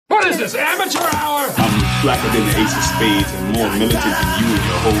What is this, amateur hour? I'm blacker than the ace of spades and more militant than you and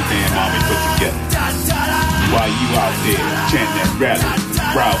your whole damn army put together. While you out there chanting at rallies,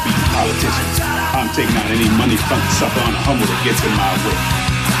 browbeating politicians, I'm taking out any money front sucker on a humble that gets in my way.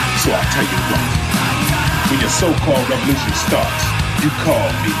 So I'll tell you what. When your so-called revolution starts, you call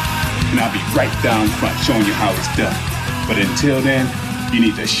me, and I'll be right down front showing you how it's done. But until then, you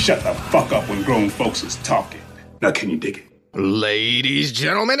need to shut the fuck up when grown folks is talking. Now can you dig it? Ladies,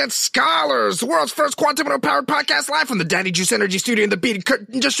 gentlemen, and scholars, the world's first Quantimino-powered podcast live from the Daddy Juice Energy Studio in the Beaded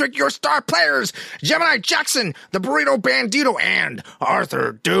Curtain District. Your star players, Gemini Jackson, the Burrito Bandito, and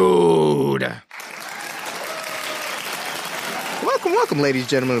Arthur Dude. Welcome, ladies,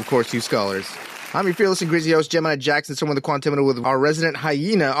 gentlemen, of course, you scholars. I'm your fearless and greasy host, Gemini Jackson, someone the Quantimino with our resident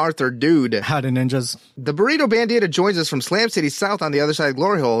hyena, Arthur Dude. Howdy, ninjas. The Burrito Bandito joins us from Slam City South on the other side of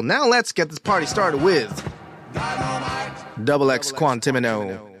Glory Hole. Now let's get this party started with Double X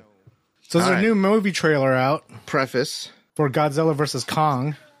Quantimino. So there's a new movie trailer out Preface. for Godzilla vs.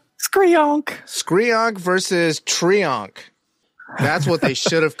 Kong. Skreonk versus Treonk. That's what they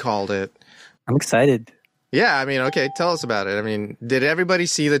should have called it. I'm excited. Yeah, I mean, okay, tell us about it. I mean, did everybody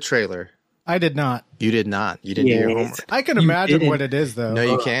see the trailer? I did not. You did not. You didn't do your homework. I can imagine what it is, though. No,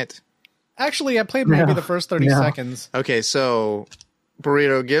 you can't. Actually, I played maybe the first 30 seconds. Okay, so,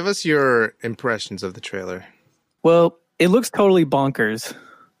 Burrito, give us your impressions of the trailer. Well, it looks totally bonkers.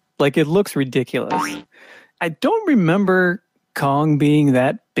 Like, it looks ridiculous. I don't remember Kong being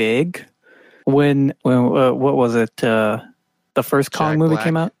that big when what was it? The first Kong movie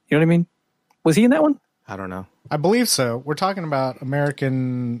came out? You know what I mean? Was he in that one? I don't know. I believe so. We're talking about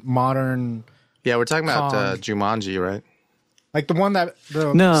American modern. Yeah, we're talking about Jumanji, right? Like the one that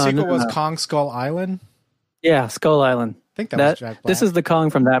the sequel was Kong Skull Island? Yeah, Skull Island. I think that was Jack Black. This is the Kong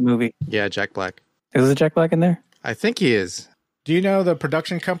from that movie. Yeah, Jack Black. Is it Jack Black in there? I think he is. Do you know the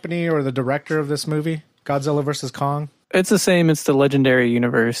production company or the director of this movie, Godzilla vs. Kong? It's the same. It's the Legendary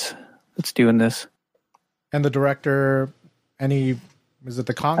Universe that's doing this. And the director, is it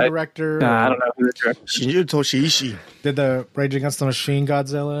the Kong director? I don't know who the director is. Shinji Toshiishi. Did the Rage Against the Machine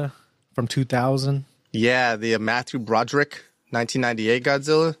Godzilla from 2000? Yeah, the Matthew Broderick 1998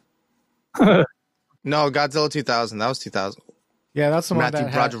 Godzilla. No, Godzilla 2000. That was 2000. Yeah, that's the one Matthew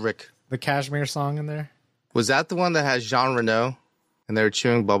that had Broderick. the Kashmir song in there. Was that the one that has Jean Reno and they were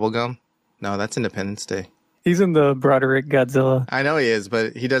chewing bubblegum? No, that's Independence Day. He's in the Broderick Godzilla. I know he is,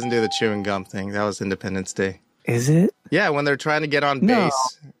 but he doesn't do the chewing gum thing. That was Independence Day. Is it? Yeah, when they're trying to get on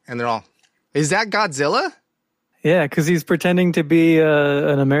base and they're all, is that Godzilla? Yeah, because he's pretending to be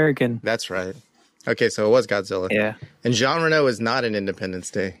an American. That's right. Okay, so it was Godzilla. Yeah. And Jean Reno is not in Independence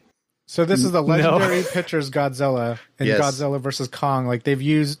Day. So this is the Legendary Pictures Godzilla and Yes. Godzilla vs. Kong. Like they've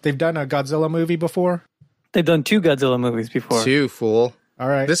done a Godzilla movie before. They've done 2 Godzilla movies before. 2, fool. All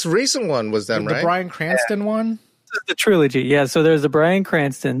right. This recent one was them, the right? Bryan Cranston one? This is the trilogy. Yeah, so there's the Bryan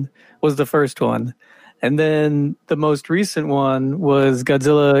Cranston was the first one. And then the most recent one was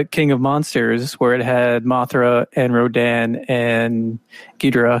Godzilla King of Monsters, where it had Mothra and Rodan and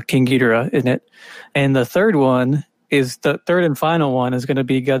King Ghidorah in it. And the third one is the third and final one is going to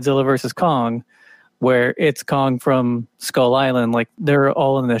be Godzilla versus Kong, where it's Kong from Skull Island. Like they're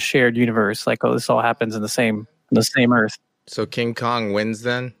all in the shared universe. Like, oh, this all happens in the same Earth. So King Kong wins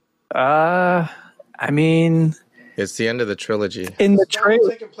then? I mean, It's the end of the trilogy. in the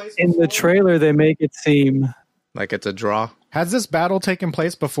trailer, they make it seem Like it's a draw. Has this battle taken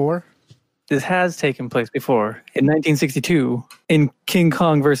place before? this has taken place before in 1962 in King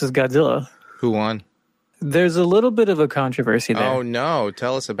Kong versus Godzilla. Who won? There's a little bit of a controversy there. Oh, no.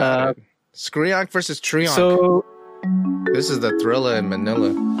 Tell us about it. Skreonk versus Treonk. So This is the Thriller in Manila.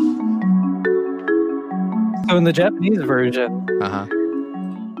 in the Japanese version, Uh-huh.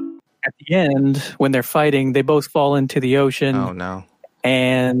 at the end, when they're fighting, they both fall into the ocean. Oh, no.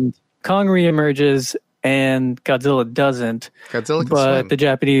 And Kong reemerges and Godzilla doesn't. Godzilla can But swim.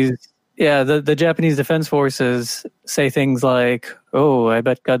 the Japanese Defense Forces say things like, oh, I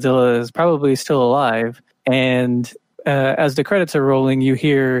bet Godzilla is probably still alive. And as the credits are rolling, you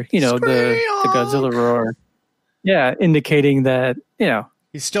hear, the Godzilla roar. Yeah, indicating that,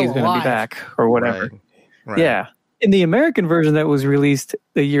 He's still he's going to be alive. back or whatever. Right. Yeah. In the American version that was released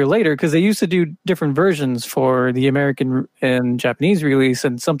a year later, because they used to do different versions for the American and Japanese release,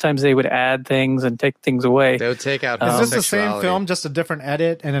 and sometimes they would add things and take things away. They would take out Is this the same homosexuality. film, just a different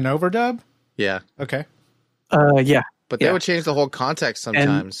edit and an overdub? Yeah. Okay. Yeah. But they would change the whole context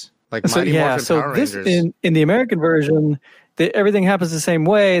sometimes. Like So, Mighty Morphin Power this Rangers. in the American version, everything happens the same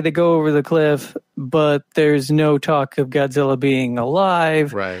way. They go over the cliff, but there's no talk of Godzilla being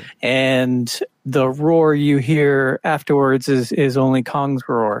alive. Right. And the roar you hear afterwards is only Kong's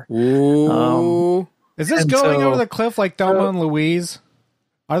roar. Ooh. Is this going over the cliff like Thelma and Louise?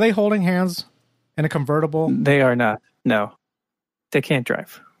 Are they holding hands in a convertible? They are not. No. They can't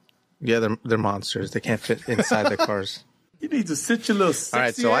drive. Yeah, they're monsters. They can't fit inside the cars. You need to sit your little sexy All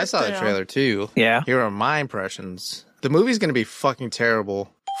right, so I saw the down. trailer too. Yeah. Here are my impressions. The movie's going to be fucking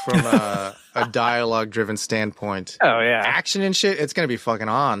terrible from a dialogue-driven standpoint. Oh, yeah. Action and shit, it's going to be fucking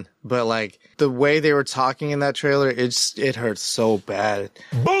on. But, like, the way they were talking in that trailer, it hurts so bad.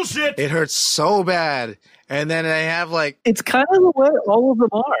 Bullshit! It hurts so bad. And then they have, like... It's kind of the way all of them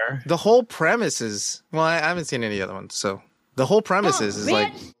are. The whole premise is... Well, I haven't seen any other ones, so... The whole premise is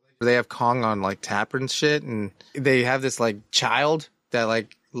like... They have Kong on, like, tap and shit, and they have this, like, child that,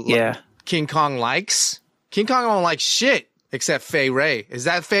 like... Yeah. King Kong likes. King Kong don't like shit except Fei Rei. Is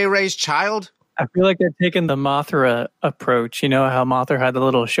that Fei Rei's child? I feel like they're taking the Mothra approach. You know how Mothra had the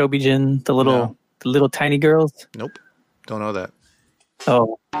little Shobijin, the little tiny girls? Nope. Don't know that.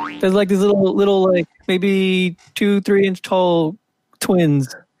 Oh. There's like these little like maybe 2-3 inch tall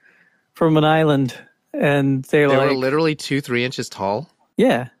twins from an island. And they were literally 2-3 inches tall?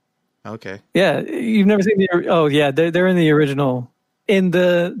 Yeah. Okay. Yeah. You've never seen they're in the original. In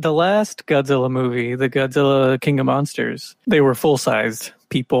the last Godzilla movie, the Godzilla King of Monsters, they were full-sized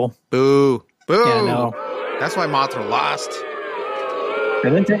people. Boo. Boo. Yeah, no. That's why Mothra lost. They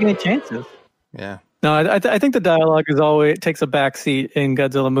didn't take any chances. Yeah. No, I think the dialogue is always takes a backseat in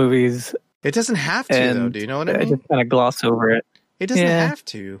Godzilla movies. It doesn't have to, though. Do you know what I mean? I just kind of gloss over it. It doesn't have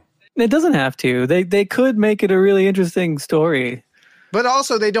to. It doesn't have to. They could make it a really interesting story. But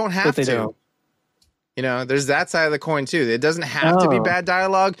also, they don't have to. Don't. You know, there's that side of the coin, too. It doesn't have to be bad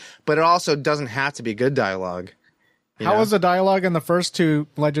dialogue, but it also doesn't have to be good dialogue. How was the dialogue in the first two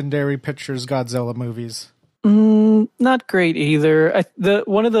Legendary Pictures Godzilla movies? Not great either.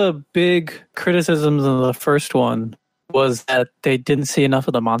 One of the big criticisms of the first one was that they didn't see enough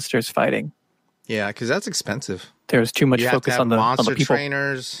of the monsters fighting. Yeah, because that's expensive. There was too much focus on the people.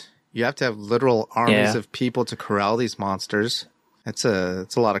 Trainers. You have to have literal armies of people to corral these monsters. It's a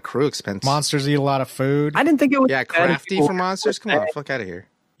lot of crew expense. Monsters eat a lot of food. I didn't think it was crafty for monsters. Come on, fuck out of here.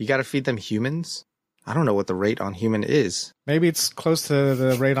 You got to feed them humans. I don't know what the rate on human is. Maybe it's close to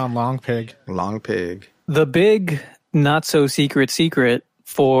the rate on long pig. Long pig. The big not so secret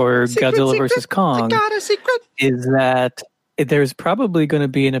for Godzilla vs. Kong is that there's probably going to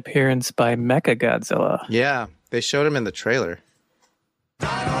be an appearance by Mecha Godzilla. Yeah, they showed him in the trailer.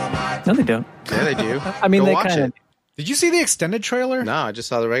 No, they don't. Yeah, they do. I mean, they watch it. Did you see the extended trailer? No, I just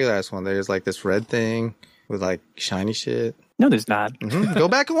saw the regular ass one. There's like this red thing with like shiny shit. No, there's not. Mm-hmm. Go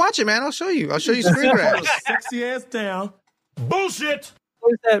back and watch it, man. I'll show you. I'll show you screen grabs. Sexy ass down. Bullshit.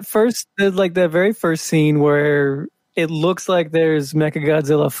 There's that very first scene where it looks like there's Mecha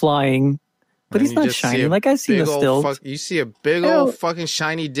Godzilla flying, but he's not shiny. Like I see the stills. You see a big old fucking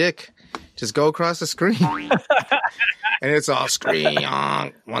shiny dick just go across the screen, and it's off screen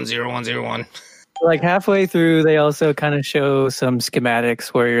 10101. Like halfway through, they also kind of show some schematics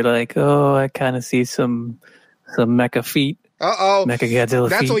where you're like, oh, I kind of see some mecha feet. Uh-oh. Mecha Godzilla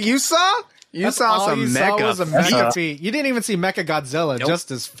feet. That's what you saw? That's saw all some you mecha. saw was a mecha feet. You didn't even see Mecha Godzilla, just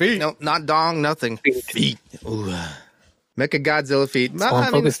his feet. Nope, not dong, nothing. Feet. Ooh. Mecha Godzilla feet.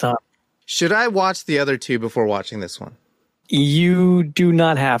 Focused on. Should I watch the other two before watching this one? You do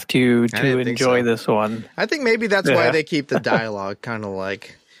not have to enjoy this one. I think maybe that's why they keep the dialogue kind of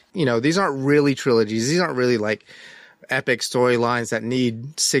like, these aren't really trilogies. These aren't really like epic storylines that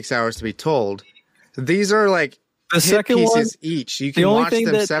need 6 hours to be told. These are like the second pieces one, each. You can watch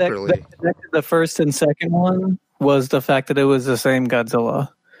them separately. That connected the first and second one was the fact that it was the same Godzilla.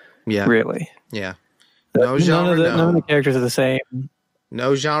 Yeah. Really. Yeah. No genre, none of the characters are the same.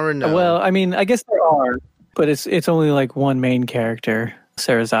 No genre, no. Well, I mean, I guess there are, but it's only like one main character.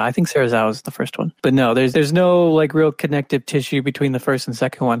 Serizawa. I think Serizawa was the first one. But no, there's no like real connective tissue between the first and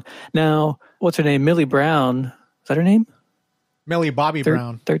second one. Now, what's her name? Millie Brown. Is that her name? Millie Bobby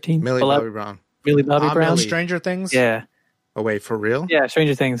Brown. 13? Millie Bobby Brown. Millie Bobby Brown. Millie. Stranger Things? Yeah. Oh, wait, for real? Yeah,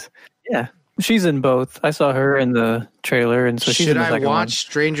 Stranger Things. Yeah. She's in both. I saw her in the trailer, and so she's in the second one. Should I watch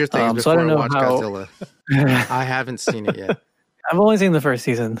Stranger Things before I watch Godzilla? I haven't seen it yet. I've only seen the first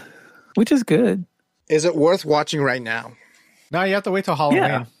season, which is good. Is it worth watching right now? No, you have to wait till Halloween.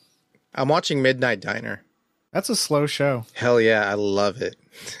 Yeah. I'm watching Midnight Diner. That's a slow show. Hell yeah, I love it.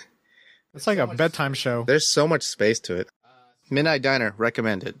 It's like a bedtime show. There's so much space to it. Midnight Diner,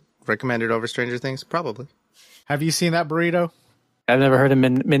 recommended. Recommended over Stranger Things? Probably. Have you seen that Burrito? I've never heard of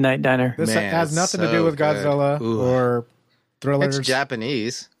Midnight Diner. This has nothing to do with Godzilla or thrillers. It's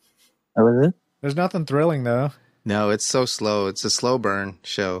Japanese. Oh, is it? There's nothing thrilling though. No, it's so slow. It's a slow burn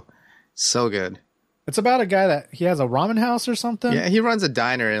show. So good. It's about a guy that he has a ramen house or something. Yeah, he runs a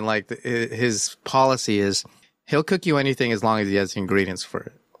diner, and like his policy is he'll cook you anything as long as he has the ingredients for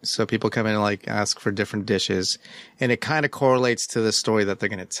it. So people come in and like ask for different dishes, and it kind of correlates to the story that they're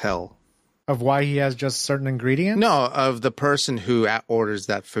going to tell. Of why he has just certain ingredients? No, of the person who orders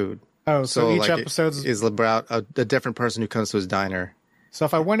that food. Oh, so each like, episode is about a different person who comes to his diner. So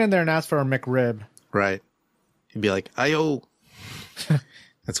if I went in there and asked for a McRib, Right. He'd be like, "Ayo."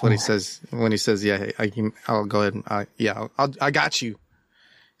 That's what he says when he says, "Yeah, I'll go ahead and I got you."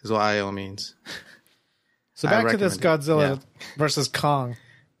 Is what "ayo" means. So back to this Godzilla versus Kong.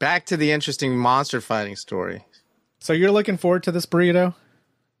 Back to the interesting monster fighting story. So you're looking forward to this, Burrito?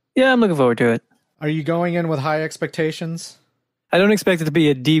 Yeah, I'm looking forward to it. Are you going in with high expectations? I don't expect it to be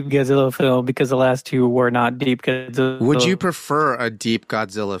a deep Godzilla film because the last two were not deep Godzilla. Would you prefer a deep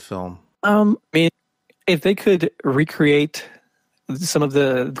Godzilla film? I mean, if they could recreate some of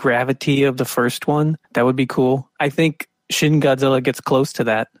the gravity of the first one, that would be cool. I think Shin Godzilla gets close to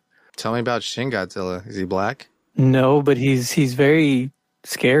that. Tell me about Shin Godzilla. Is he black? No, but he's very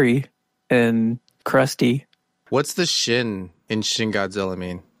scary and crusty. What's the Shin in Shin Godzilla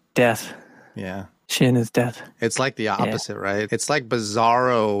mean? Death. Yeah. Shin is death. It's like the opposite, right? It's like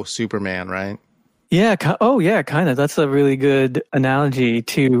Bizarro Superman, right? Yeah. Oh, yeah, kind of. That's a really good analogy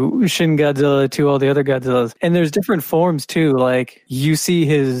to Shin Godzilla, to all the other Godzillas. And there's different forms, too. Like, you see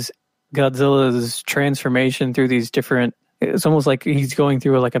his Godzilla's transformation through these different... It's almost like he's going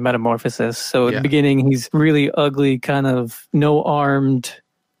through like a metamorphosis. So at the beginning, he's really ugly, kind of no-armed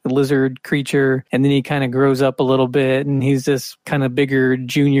lizard creature, and then he kind of grows up a little bit, and he's this kind of bigger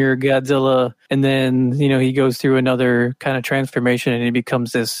junior Godzilla, and then he goes through another kind of transformation, and he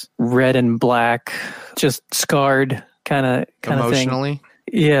becomes this red and black, just scarred kind of emotionally thing.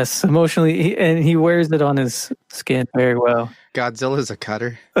 Yes, emotionally, and he wears it on his skin very well. Godzilla's a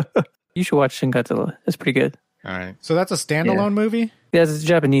cutter. You should watch Shin Godzilla. It's pretty good. All right. So that's a standalone movie? Yes, it's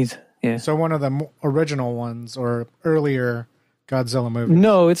Japanese. Yeah. So one of the original ones or earlier Godzilla movies?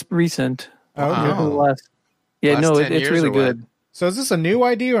 No, it's recent. Oh, Last it's really good. So is this a new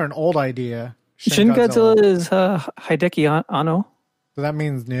idea or an old idea? Shin Godzilla is Hideki Anno. So that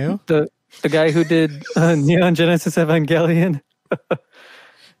means new? The guy who did Neon Genesis Evangelion.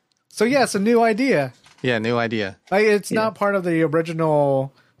 So yeah, it's a new idea. Yeah, new idea. Like, it's not part of the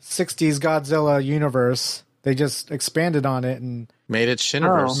original 60s Godzilla universe. They just expanded on it and made it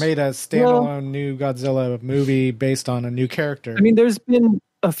Shinverse. Made a standalone new Godzilla movie based on a new character. I mean, there's been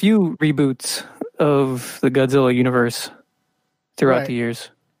a few reboots of the Godzilla universe throughout the years.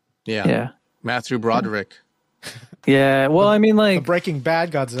 Yeah. Matthew Broderick. Yeah. Well, I mean, like the Breaking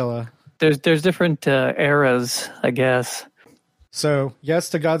Bad Godzilla. There's different eras, I guess. So yes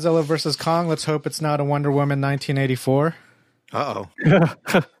to Godzilla versus Kong. Let's hope it's not a Wonder Woman 1984. Uh-oh.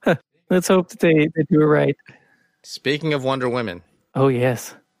 Let's hope that they do it right. Speaking of Wonder Women. Oh,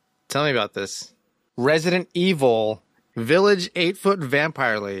 yes. Tell me about this. Resident Evil Village 8-foot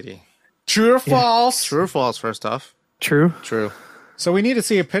vampire lady. True or false? True or false, first off? True. So we need to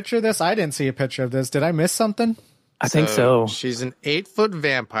see a picture of this? I didn't see a picture of this. Did I miss something? I think so. She's an 8-foot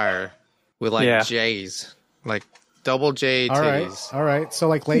vampire with like J's. Like double J titties. All right. So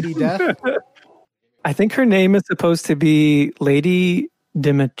like Lady Death? I think her name is supposed to be Lady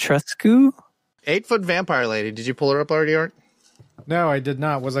Dimitrescu. 8-foot vampire lady. Did you pull her up already, Art? No, I did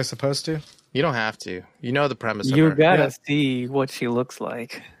not. Was I supposed to? You don't have to. You know the premise of her. You gotta see what she looks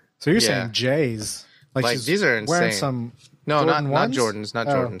like. So you're saying J's. Like these are insane. Wearing some not ones? Jordans. Not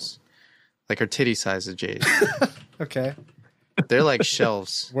Jordans. Like her titty size of J's. Okay. They're like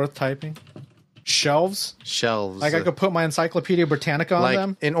shelves. Worth typing. Shelves? Shelves. Like I could put my Encyclopedia Britannica on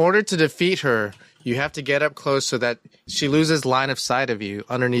them? In order to defeat her, you have to get up close so that she loses line of sight of you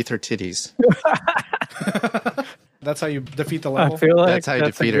underneath her titties. That's how you defeat the level? I feel like that's how you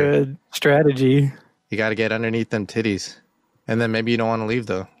defeat her. Good strategy. You got to get underneath them titties. And then maybe you don't want to leave,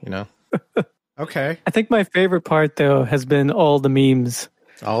 though, Okay. I think my favorite part, though, has been all the memes.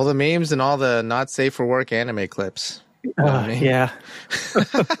 All the memes and all the not safe for work anime clips. Yeah.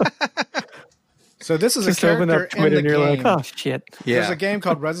 So this is Just a character open up Twitter in the and you're game. like, oh, shit. Yeah. There's a game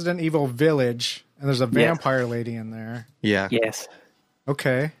called Resident Evil Village, and there's a vampire lady in there. Yeah. Yes.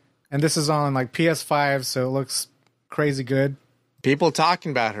 Okay. And this is on like PS5, so it looks crazy good. People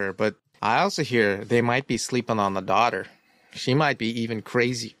talking about her, but I also hear they might be sleeping on the daughter. She might be even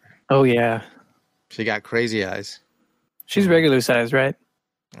crazier. Oh, yeah. She got crazy eyes. She's regular size, right?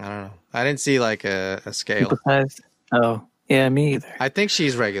 I don't know. I didn't see like a scale. Super sized? Oh, yeah, me either. I think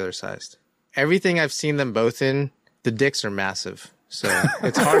she's regular sized. Everything I've seen them both in the dicks are massive, so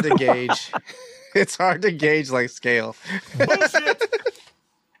it's hard to gauge. It's hard to gauge like scale. Bullshit.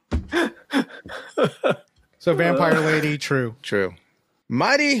 So Vampire Lady, true. True.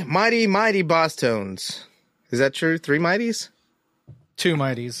 Mighty Bosstones. Is that true? 3 mighties? 2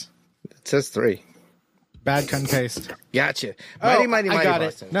 mighties. It says 3. Bad cut and paste. Gotcha. I Mighty got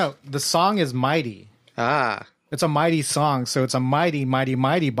Bosstones. it. No, the song is Mighty. Ah, It's a mighty song, so it's a mighty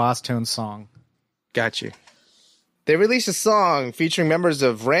Bosstones song. got you. They released a song featuring members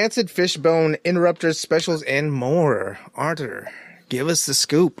of Rancid, Fishbone, Interrupters, Specials, and more. Arthur, give us the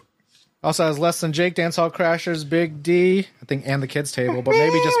scoop. Also has Less Than Jake, Dancehall Crashers, Big D, I think, and the Kids Table, but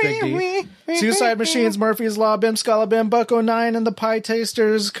maybe just Big D. Suicide Machines, Murphy's Law, Bim Scala Bim, Bucko 9, and the Pie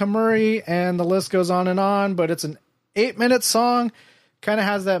Tasters, Kamuri, and the list goes on, but it's an 8-minute song. Kind of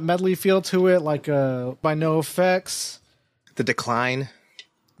has that medley feel to it, like by No Effects. The Decline.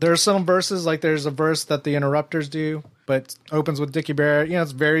 There are some verses, like there's a verse that the Interrupters do, but opens with Dickie Barrett. You know,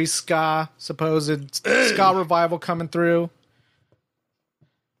 it's very ska, supposed ska revival coming through.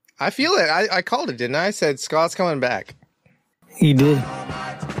 I feel it. I called it, didn't I? I said Scott's coming back. He did.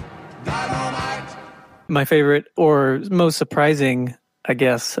 My favorite or most surprising, I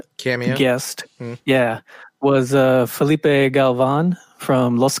guess, Cameo. guest, was Felipe Galvan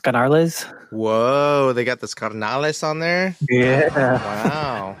from Los Canales. Whoa, they got the Carnales on there? Yeah.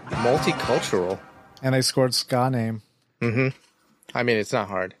 Wow. Multicultural. And they scored ska name. I mean, it's not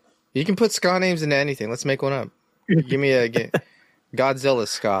hard. You can put ska names into anything. Let's make one up. Give me a Godzilla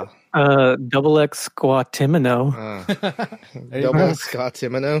ska. Double X Quantimino. Double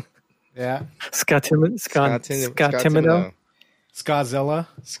Scottimino. Yeah. Scottimino. Skazilla.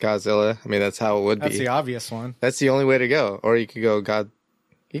 Skazilla. I mean, that's how it would be. That's the obvious one. That's the only way to go. Or you could go God.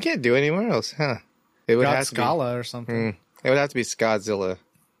 You can't do it anywhere else, huh? It would have to be Scala or something. It would have to be Skodzilla.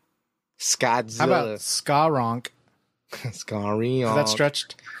 Skodzilla. How about Skaronk? Skari. Is that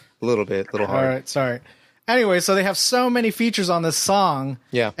stretched? A little bit, a little hard. All right, sorry. Anyway, so they have so many features on this song.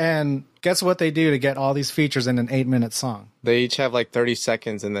 Yeah. And guess what they do to get all these features in an 8-minute song? They each have like 30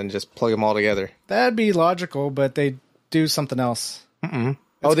 seconds and then just plug them all together. That'd be logical, but they do something else.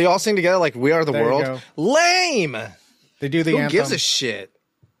 Oh, they all sing together like We Are the There you World? go. Lame! They do the Who anthem. gives a shit?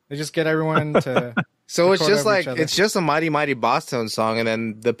 They just get everyone to... So it's record just over like, each other. it's just a Mighty Bosstones song and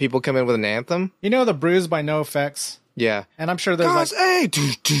then the people come in with an anthem? You know the Bruise by No Effects? Yeah. And I'm sure there's Cause, like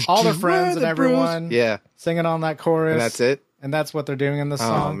all their friends and everyone Yeah. singing on that chorus. And that's it? And that's what they're doing in the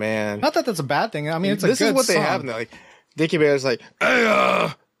song. Oh, man. Not that that's a bad thing. I mean, it's a This good is what song. they have now. Like, Dickie Bear's like, hey,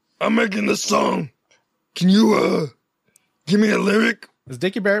 I'm making this song. Can you, give me a lyric? Is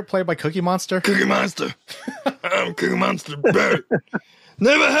Dickie Barrett played by Cookie Monster? Cookie Monster. I'm Cookie Monster Barrett.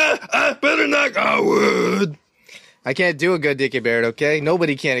 Never had I better knock I would. I can't do a good Dickie Barrett, okay?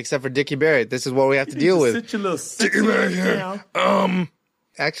 Nobody can except for Dickie Barrett. This is what we have to deal with. Sit your little Dickie Barrett here.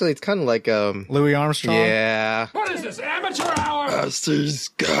 Actually, it's kind of like, Louis Armstrong? yeah. What is this, amateur hour? I see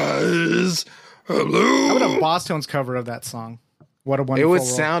skies. Hello. How about a Bosstones cover of that song? What a It wonderful would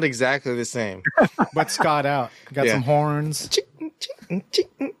world. sound exactly the same. But Scott out. Got Yeah. some horns.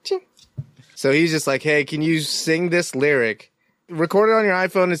 So he's just like, hey, can you sing this lyric? Record it on your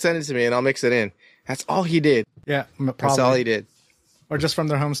iPhone and send it to me, and I'll mix it in. That's all he did. Yeah, That's probably. all he did. Or just from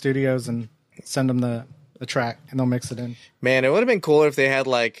their home studios and send them the track and they'll mix it in. Man, it would have been cooler if they had,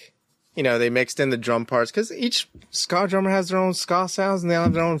 like, you know, they mixed in the drum parts, because each ska drummer has their own ska sounds and they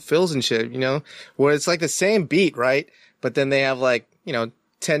have their own fills and shit, you know, where it's like the same beat, right? But then they have, like, you know,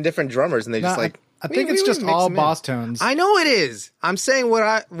 10 different drummers and they just No, like, I think it's just mix all them in. Bosstones. I know it is. I'm saying what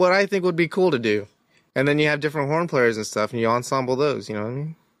I think would be cool to do. And then you have different horn players and stuff and you ensemble those, you know what I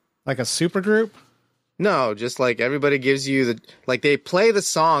mean? Like a super group? No, just like everybody gives you like they play the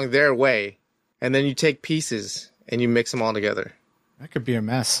song their way and then you take pieces and you mix them all together. That could be a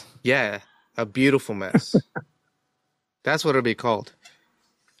mess. Yeah, a beautiful mess. That's what it'll be called.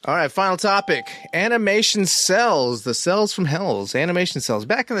 All right, final topic. Animation cells. The cells from Hells. Animation cells.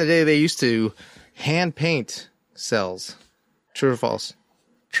 Back in the day, they used to hand paint cells. True or false?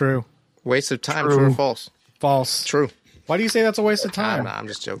 True. Waste of time. True or false? False. True. Why do you say that's a waste of time? I'm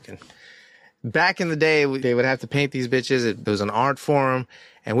just joking. Back in the day, they would have to paint these bitches. It was an art form.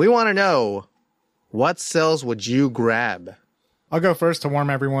 And we want to know, what cells would you grab? I'll go first to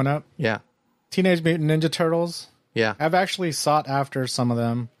warm everyone up. Yeah. Teenage Mutant Ninja Turtles. Yeah. I've actually sought after some of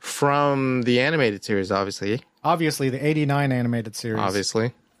them. From the animated series, obviously. Obviously, the 89 animated series.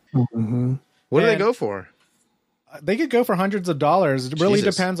 Obviously. Mm-hmm. What do they And- go for? They could go for hundreds of dollars. It really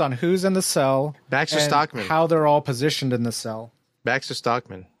Jesus. depends on who's in the cell. Baxter and Stockman. how they're all positioned in the cell. Baxter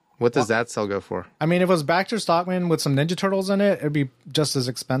Stockman. What does that cell go for? I mean, if it was Baxter Stockman with some Ninja Turtles in it, it'd be just as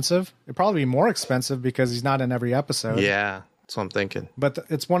expensive. It'd probably be more expensive because he's not in every episode. Yeah, that's what I'm thinking. But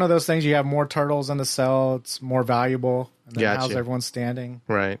it's one of those things, you have more turtles in the cell, it's more valuable. And then how's everyone standing?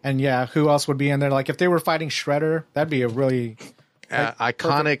 Right. And yeah, who else would be in there? Like if they were fighting Shredder, that'd be a really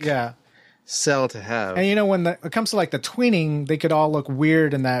iconic cell to have. And you know, when it comes to like the tweening, they could all look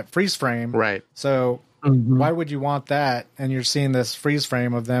weird in that freeze frame. Right. So why would you want that? And you're seeing this freeze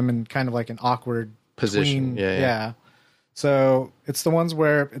frame of them in kind of like an awkward position. Yeah. So it's the ones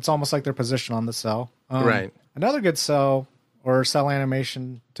where it's almost like their position on the cell. Right. Another good cell or cell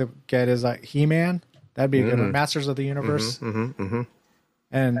animation to get is like He-Man. That'd be a good one. Masters of the Universe.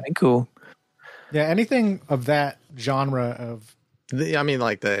 And cool. Yeah, anything of that genre of...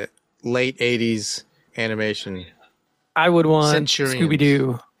 like the late 80s animation. I would want Centurions.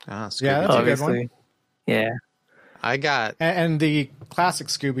 Scooby-Doo. Scooby-Doo. Yeah, that's Obviously. a good one. Yeah. I got... And the classic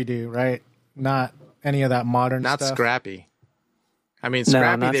Scooby-Doo, right? Not any of that modern Not stuff. Scrappy. I mean,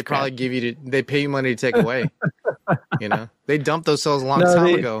 Scrappy, not they Scrappy. probably give you... They pay you money to take away. You know? They dumped those cells a long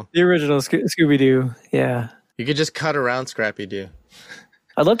time ago. The original Scooby-Doo, yeah. You could just cut around Scrappy-Doo.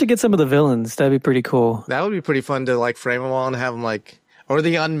 I'd love to get some of the villains. That'd be pretty cool. That would be pretty fun to like frame them all and have them like... Or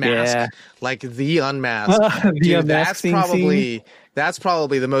the unmasked. Yeah. Like the unmasked. The Dude, unmasking scene. that's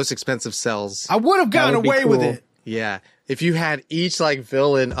probably the most expensive cells. I would have gotten would be away with cool. it. Yeah. If you had each like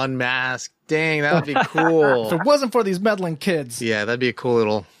villain unmasked, dang, that would be cool. If it wasn't for these meddling kids. Yeah, that'd be a cool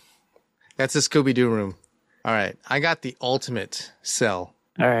little... That's a Scooby-Doo room. All right. I got the ultimate cell.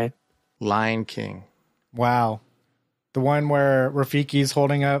 All right. Lion King. Wow. The one where Rafiki's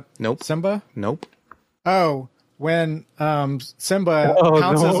holding up Nope. Simba? Nope. Oh, when Simba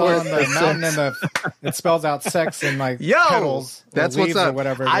pounces on the mountain and it spells out sex in like petals. That's or what's leaves up. Or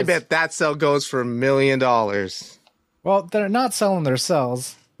whatever it I is. bet that cell goes for $1 million. Well, they're not selling their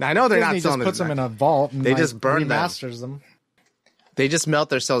cells. I know they're Disney not selling just puts them. them in a vault and They like, just burn them. remasters them. They just melt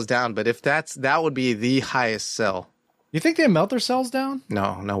their cells down. But if that would be the highest cell. You think they melt their cells down?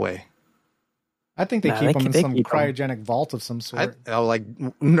 No way. I think they Nah, keep they them in keep some them. cryogenic vault of some sort. Like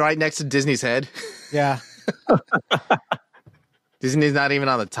right next to Disney's head. Yeah. Disney's not even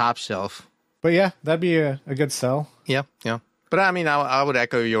on the top shelf. But yeah, that'd be a good sell. Yeah. But I mean, I would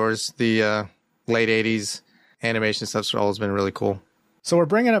echo yours. The late 80s animation stuff's always been really cool. So we're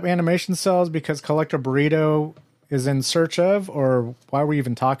bringing up animation cells because Collector Burrito is in search of, or why were we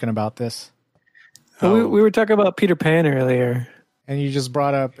even talking about this? Well, we were talking about Peter Pan earlier. And you just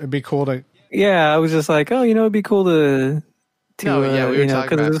brought up, it'd be cool to... Yeah, I was just like, it'd be cool to we were talking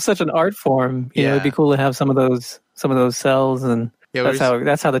because about... it's such an art form. You know, it'd be cool to have some of those cells, and that's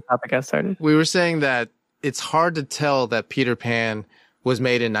how the topic got started. We were saying that it's hard to tell that Peter Pan was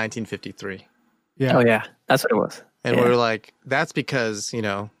made in 1953. Yeah. Oh yeah, that's what it was. And we were like, that's because,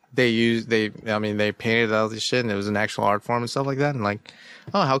 they painted all this shit and it was an actual art form and stuff like that. And like,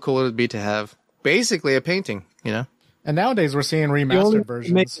 oh, how cool would it be to have basically a painting, And nowadays we're seeing The only remastered thing to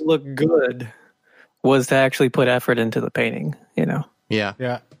versions. make it look good was to actually put effort into the painting, Yeah.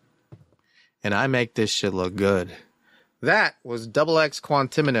 Yeah. And I make this shit look good. That was X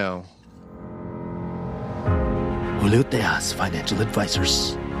Quantimino. Julio Tejas Financial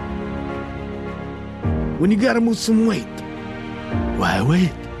Advisors. When you gotta move some weight, why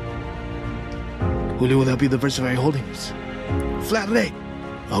wait? Julio will help you diversify your holdings. Flat rate,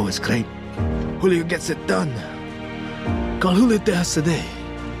 always great. Julio gets it done. Call Julio Tejas today,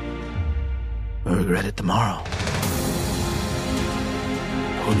 or regret it tomorrow.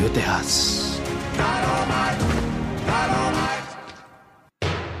 Julio Tejas.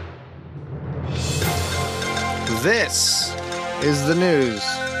 This is the news.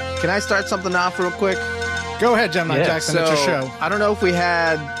 Can I start something off real quick? Go ahead, Gemini Jackson. It's your show. I don't know if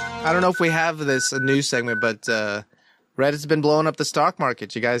we have this news segment, but Reddit's been blowing up the stock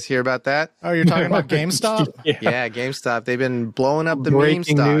market. You guys hear about that? Oh, you're talking about GameStop? Yeah, GameStop. They've been blowing up the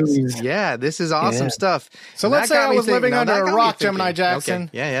Breaking meme stocks. news. Yeah, this is awesome stuff. So And let's that say got I me was living under that a got me rock, thinking. Gemini Jackson.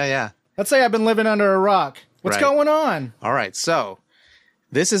 Okay. Yeah. Let's say I've been living under a rock. What's Right. going on? All right, so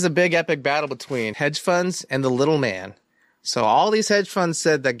this is a big epic battle between hedge funds and the little man. So all these hedge funds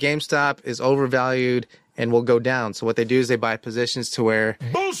said that GameStop is overvalued and will go down. So what they do is they buy positions to where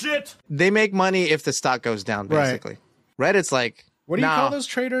Bullshit! they make money if the stock goes down, basically. Reddit's like, What do you call those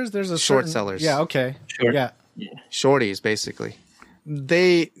traders? There's a Short certain... sellers. Yeah, okay. Short. Yeah. shorties, basically.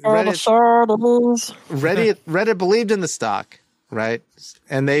 Reddit believed in the stock, right?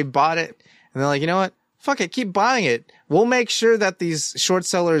 And they bought it. And they're like, you know what? Fuck it, keep buying it. We'll make sure that these short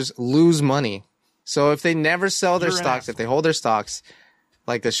sellers lose money. So if they never sell their stocks, if they hold their stocks,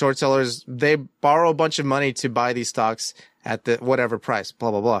 Like the short sellers, they borrow a bunch of money to buy these stocks at the whatever price, blah,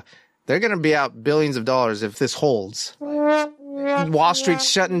 blah, blah. They're going to be out billions of dollars if this holds. Wall Street's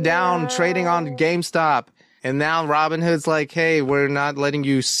shutting down, trading on GameStop. And now Robinhood's like, hey, we're not letting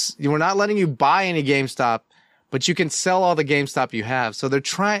you buy any GameStop, but you can sell all the GameStop you have. So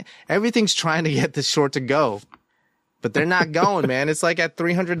everything's trying to get this short to go, but they're not going, man. It's like at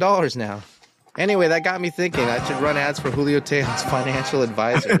 $300 now. Anyway, that got me thinking I should run ads for Julio Tejan's financial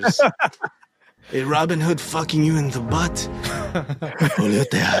advisors. Hey, Robin Hood fucking you in the butt. Julio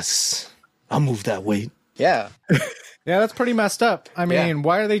Tejas. I'll move that weight. Yeah. Yeah, that's pretty messed up. I mean,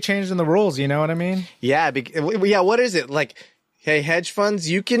 why are they changing the rules? You know what I mean? Yeah. What is it? Like, hey, hedge funds,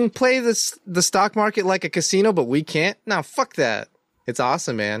 you can play the stock market like a casino, but we can't? No, fuck that. It's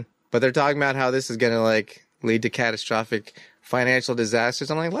awesome, man. But they're talking about how this is going to, like, lead to catastrophic financial disasters.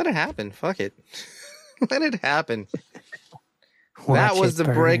 I'm like, let it happen. Fuck it. Let it happen. That was the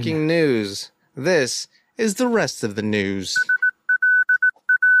breaking news. This is the rest of the news.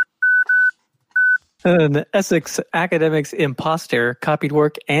 An Essex academic's imposter copied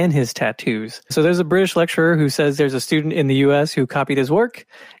work and his tattoos. So there's a British lecturer who says there's a student in the US who copied his work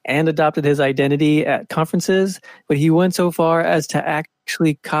and adopted his identity at conferences, but he went so far as to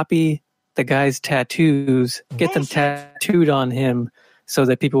actually copy the guy's tattoos, get them tattooed on him so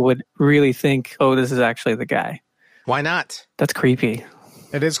that people would really think, oh, this is actually the guy. Why not? That's creepy.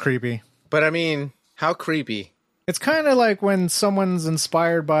 It is creepy. But I mean, how creepy? It's kind of like when someone's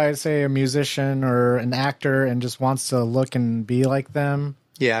inspired by, say, a musician or an actor and just wants to look and be like them.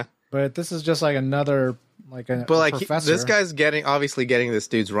 Yeah. But this is just like another, like a professor. This guy's obviously getting this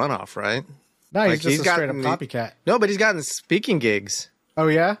dude's runoff, right? No, he's just a straight-up copycat. No, but he's gotten speaking gigs. Oh,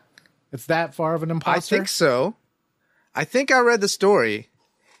 yeah? It's that far of an imposter? I think so. I think I read the story,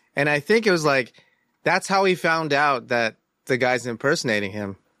 and I think it was like, that's how he found out that the guy's impersonating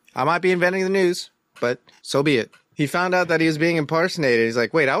him. I might be inventing the news, but so be it. He found out that he was being impersonated. He's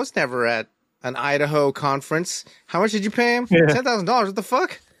like, wait, I was never at an Idaho conference. How much did you pay him? Yeah. $10,000. What the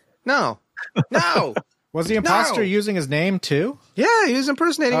fuck? No. Was the imposter using his name too? Yeah, he was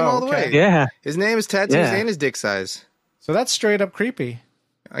impersonating him all the way. Yeah. His name, his tattoos, and his dick size. So that's straight up creepy.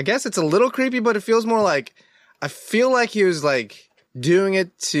 I guess it's a little creepy, but it feels more like, I feel like he was like doing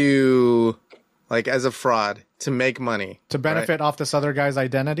it to, like, as a fraud. To make money. To benefit off this other guy's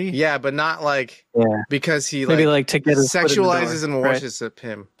identity? Yeah, but not like because he maybe like to get his sexualizes and worships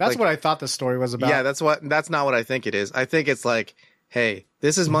him. That's like, what I thought the story was about. Yeah, that's not what I think it is. I think it's like, hey,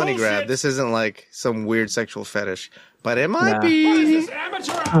 this is money grab. This isn't like some weird sexual fetish. But it might be. What is this,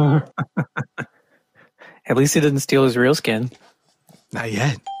 amateur? At least he didn't steal his real skin. Not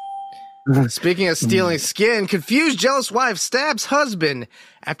yet. Speaking of stealing skin, confused jealous wife stabs husband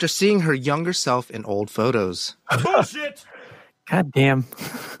after seeing her younger self in old photos. Bullshit! God damn.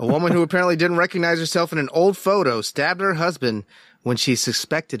 A woman who apparently didn't recognize herself in an old photo stabbed her husband when she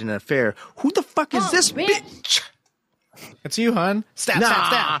suspected an affair. Who the fuck is this bitch? It's you, hun. Stab, stab,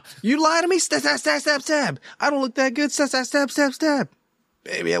 stab. You lie to me? Stab, stab, stab, stab, stab. I don't look that good. Stab, stab, stab, stab, stab.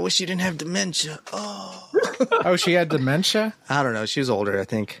 Baby, I wish you didn't have dementia. Oh. Oh, she had dementia? I don't know. She was older, I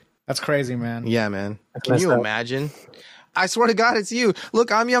think. That's crazy, man. Yeah, man. Can you imagine? I swear to God, it's you.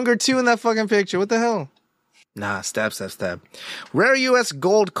 Look, I'm younger too in that fucking picture. What the hell? Nah, stab, stab, stab. Rare U.S.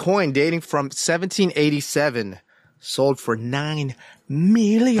 gold coin dating from 1787. Sold for $9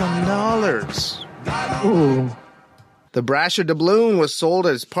 million. Ooh. The Brasher doubloon was sold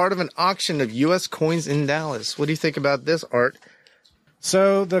as part of an auction of U.S. coins in Dallas. What do you think about this, Art?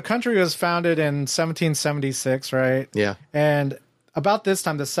 So the country was founded in 1776, right? Yeah. And about this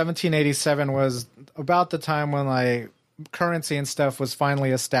time, the 1787 was about the time when like currency and stuff was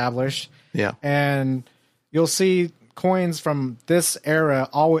finally established. Yeah. And you'll see coins from this era,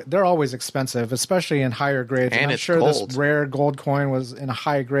 they're always expensive, especially in higher grades. And I'm it's sure gold. This rare gold coin was in a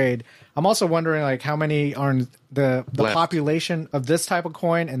high grade. I'm also wondering like how many are in the population of this type of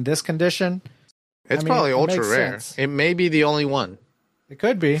coin in this condition. It's probably ultra rare. It may be the only one. It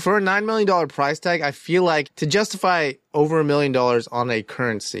could be. For a $9 million price tag, I feel like to justify over $1 million on a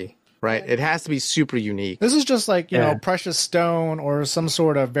currency, right? It has to be super unique. This is just like, you know, precious stone or some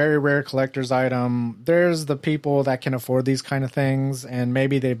sort of very rare collector's item. There's the people that can afford these kind of things, and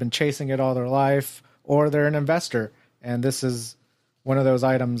maybe they've been chasing it all their life, or they're an investor. And this is one of those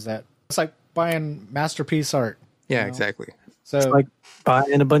items that it's like buying masterpiece art. Yeah, exactly. So it's like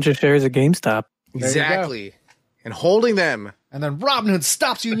buying a bunch of shares of GameStop. Exactly. And holding them. And then Robinhood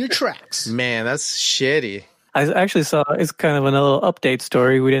stops you in your tracks. Man, that's shitty. I actually saw, it's kind of a little update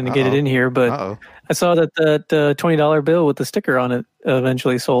story. We didn't get it in here, but I saw that the $20 bill with the sticker on it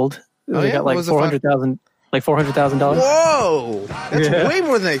eventually sold. They got like 400,000. like $400,000. Whoa! That's way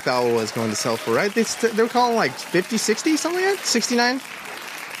more than they thought it was going to sell for, right? They were calling like 50, 60, something like that? 69?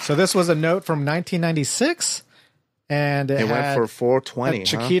 So this was a note from 1996, and it went had for 420. a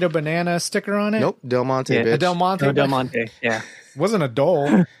Chiquita banana sticker on it. Nope, Del Monte, A bitch. Del Monte. No, Del Monte. Yeah. Wasn't a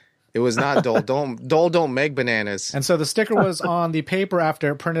Dole. It was not Dole. Dole don't make bananas. And so the sticker was on the paper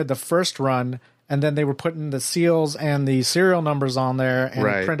after it printed the first run, and then they were putting the seals and the serial numbers on there and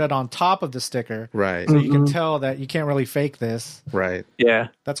Right. printed on top of the sticker. Right, So you can tell that you can't really fake this. right. Yeah.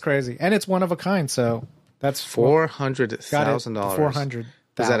 That's crazy. And it's one of a kind, so that's $400,000. 400.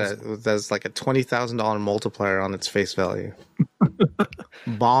 That's like a $20,000 multiplier on its face value.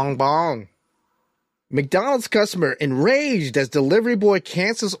 Bong bong. McDonald's customer enraged as delivery boy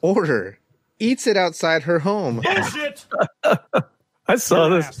cancels order, eats it outside her home. I saw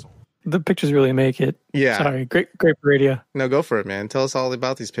this. The pictures really make it. Yeah. Sorry. Great for radio. No, go for it, man. Tell us all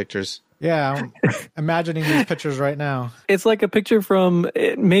about these pictures. Yeah, I'm imagining these pictures right now. It's like a picture from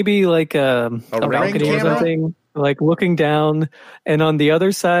maybe like a balcony or camera? something, like looking down, and on the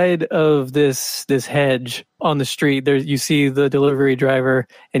other side of this hedge on the street, there you see the delivery driver,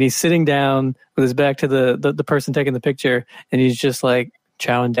 and he's sitting down with his back to the person taking the picture, and he's just like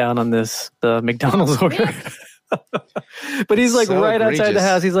chowing down on the McDonald's order. But he's like So right outside the egregious.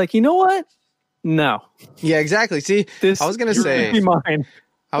 house. He's like, you know what? No, Yeah, exactly. See, this I was gonna you're say, be mine.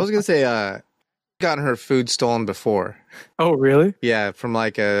 gotten her food stolen before. Oh, really? Yeah, from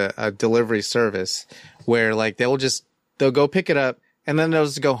like a delivery service where like they'll go pick it up and then they'll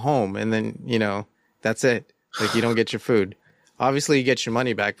just go home and then, that's it. Like you don't get your food. Obviously you get your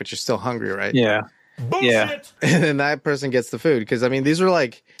money back, but you're still hungry, right? Yeah. Yeah. And then that person gets the food. Cause I mean, these were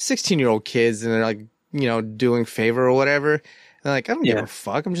like 16-year-old kids and they're like, doing favor or whatever. And they're like, I don't give a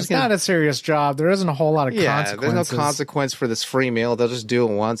fuck. I'm just It's gonna. not a serious job. There isn't a whole lot of There's consequences. no consequence for this free meal. They'll just do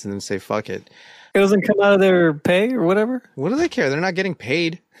it once and then say, fuck it. It doesn't come out of their pay or whatever. What do they care? They're not getting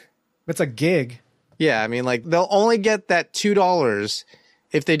paid. It's a gig. Yeah. I mean, like they'll only get that $2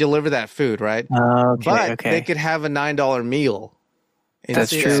 if they deliver that food, right? Okay. But they could have a $9 meal.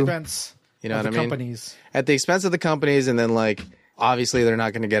 That's the true. expense You know of what the I mean? companies. At the expense of the companies, and then like obviously they're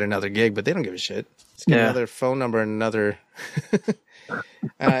not going to get another gig, but they don't give a shit. Just get another phone number and another.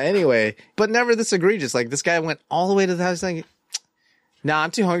 Anyway, but never this egregious. Like this guy went all the way to the house, like, "Nah,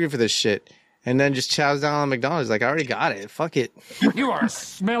 I'm too hungry for this shit," and then just chows down on McDonald's. Like, I already got it. Fuck it. You are a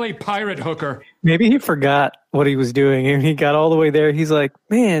smelly pirate hooker. Maybe he forgot what he was doing and he got all the way there. He's like,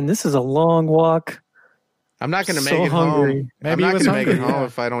 man, this is a long walk. I'm not going to So make it hungry. home. Maybe I'm he not was going to make it hungry, home yeah.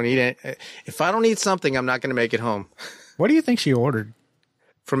 if I don't eat it. If I don't eat something, I'm not going to make it home. What do you think she ordered?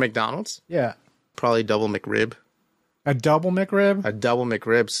 From McDonald's, Yeah. probably double McRib. A double McRib? A double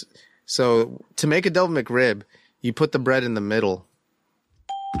McRibs. So to make a double McRib, you put the bread in the middle.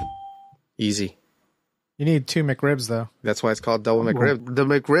 Easy. You need 2 McRibs, though. That's why it's called double McRib. The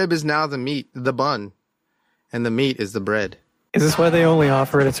McRib is now the meat, the bun, and the meat is the bread. Is this why they only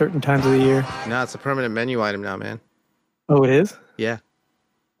offer it at certain times of the year? No, it's a permanent menu item now, man. Oh, it is? Yeah.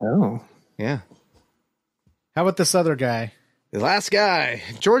 Oh. Yeah. How about this other guy? The last guy,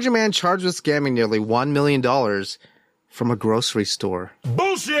 Georgia man charged with scamming nearly $1 million from a grocery store.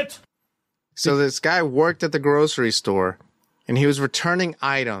 Bullshit! So this guy worked at the grocery store and he was returning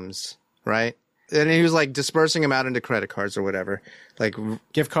items, right? And he was like dispersing them out into credit cards or whatever. Like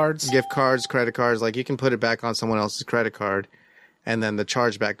Gift cards? gift cards, credit cards, like you can put it back on someone else's credit card and then the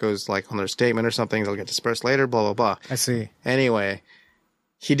chargeback goes like on their statement or something. They'll get dispersed later, blah, blah, blah. I see. Anyway,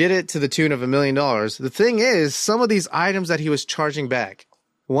 he did it to the tune of $1 million. The thing is, some of these items that he was charging back,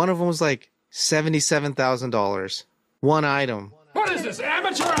 one of them was like $77,000. One item. What is this,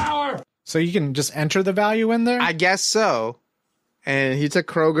 amateur hour? So you can just enter the value in there? I guess so. And he took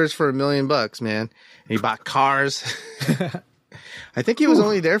Kroger's for $1 million, man. And he bought cars. I think he was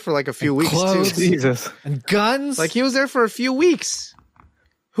only there for like a few weeks clothes. too. Jesus. And guns? Like he was there for a few weeks.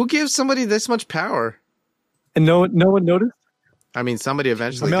 Who gives somebody this much power? And no one noticed? I mean, somebody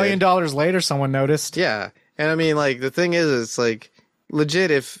eventually $1 million did. later, someone noticed. Yeah. And I mean, like, the thing is, it's like, legit,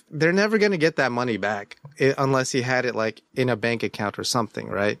 if they're never going to get that money back unless he had it like in a bank account or something,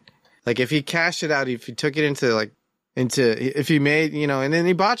 right? Like if he cashed it out, if he took it if he made, and then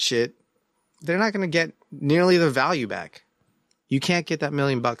he bought shit, they're not going to get nearly the value back. You can't get that $1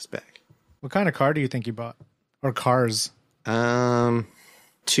 million back. What kind of car do you think he bought? Or cars? 2 Dodge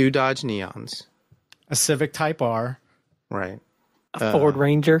Neons. A Civic Type R. Right. A Ford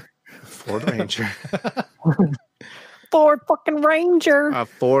Ranger. Ford Ranger. Ford fucking Ranger. A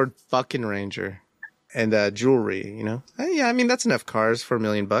Ford fucking Ranger. And jewelry, Yeah, I mean, that's enough cars for $1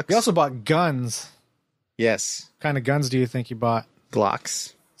 million. He also bought guns. Yes. What kind of guns do you think he bought?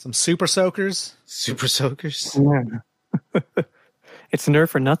 Glocks. Some super soakers. Super soakers. It's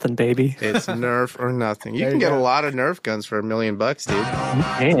Nerf or nothing, baby. It's Nerf or nothing. You There can you get go. a lot of Nerf guns for $1 million, dude.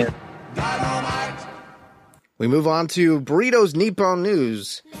 Man. We move on to Burrito's Nippon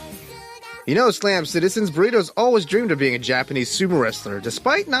news. You know, Slam citizens, Burrito's always dreamed of being a Japanese sumo wrestler,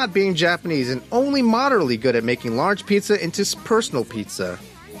 despite not being Japanese and only moderately good at making large pizza into personal pizza.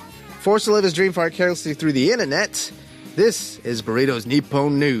 Forced to live his dream vicariously through the internet, this is Burrito's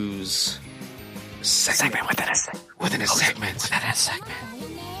Nippon news. Segment within a segment. Within a segment.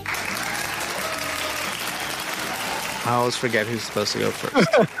 I always forget who's supposed to go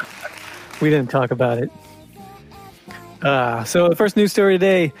first. We didn't talk about it. So the first news story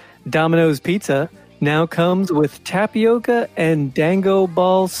today, Domino's Pizza now comes with tapioca and dango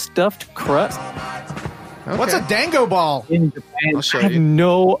ball stuffed crust. Okay. What's a dango ball? In Japan, I'll show I have you.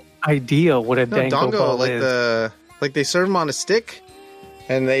 no idea what a No, dango dango, ball like is. like they serve them on a stick,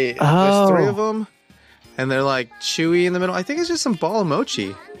 and there's Oh. 3 of them, and they're like chewy in the middle. I think it's just some ball of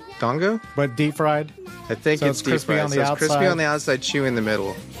mochi. Dango? But deep fried. I think So it's it's deep crispy fried. on the So it's crispy outside. on the outside, chewy in the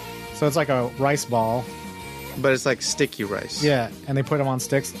middle, So it's like a rice ball. but it's like sticky rice. Yeah, and they put them on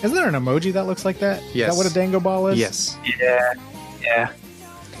sticks. Isn't there an emoji that looks like that? Yes. Is that what a dango ball is? Yes. Yeah.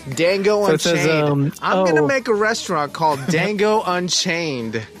 Dango So it says, Unchained. I'm gonna oh. make a restaurant called Dango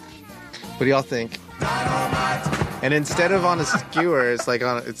Unchained. What do y'all think? And instead of on a skewer,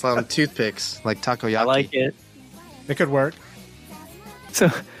 it's on toothpicks, like takoyaki. I like it. It could work. So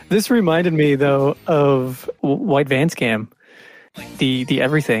this reminded me, though, of White Van Scam. The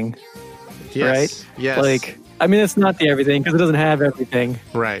everything, Yes. right? Yes. Like, I mean, it's not the everything because it doesn't have everything.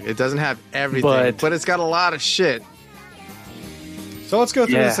 Right. It doesn't have everything, but it's got a lot of shit. So let's go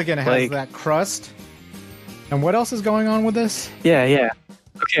through Yeah, this again. It has like- that crust. And what else is going on with this? Yeah.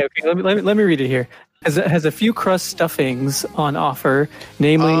 Okay. Let me read it here. It has a few crust stuffings on offer,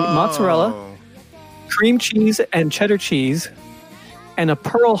 namely mozzarella, cream cheese, and cheddar cheese, and a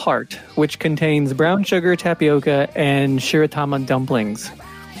pearl heart, which contains brown sugar, tapioca, and shiratama dumplings.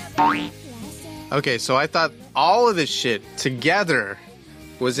 Okay, so I thought all of this shit together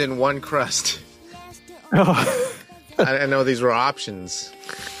was in one crust. Oh. I know these were options.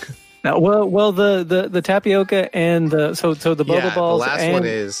 Now, well, the tapioca and the the boba Yeah, balls the last and, one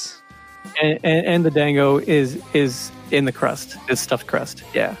is. and the dango is in the crust. It's stuffed crust.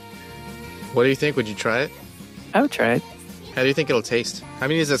 Yeah, What do you think? Would you try it? I would try it. How do you think it'll taste? I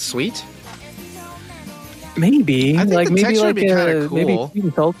mean, is it sweet? Maybe I think like the maybe texture would like be kinda maybe cool. sweet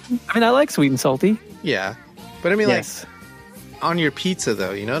and salty. I mean, I like sweet and salty. Yeah. But I mean, Yes, like, on your pizza,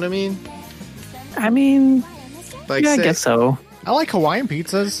 though, you know what I mean? I mean, Like, yeah, I say, guess so. I like Hawaiian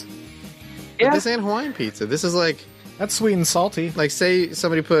pizzas. but Yeah, this ain't Hawaiian pizza. This is like That's sweet and salty. say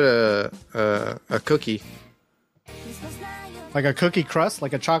somebody put a cookie. Like a cookie crust,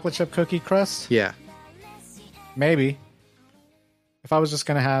 like a chocolate chip cookie crust. Yeah. Maybe. If I was just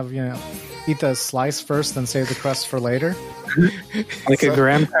going to have, eat the slice first and save the crust for later. like a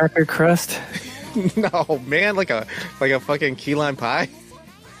graham cracker crust. No, man, like a fucking key lime pie.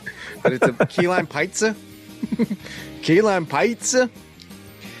 But it's a key lime pizza. Key lime pizza.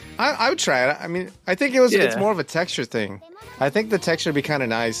 I would try it. I mean, I think it's Yeah. more of a texture thing. I think the texture would be kind of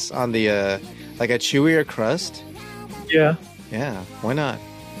nice on the like a chewier crust. Yeah. Yeah, why not?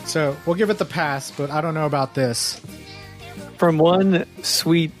 So we'll give it the pass, but I don't know about this. From one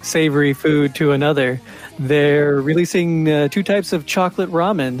sweet, savory food to another, they're releasing 2 types of chocolate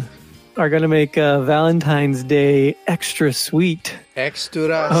ramen. Are going to make Valentine's Day extra sweet.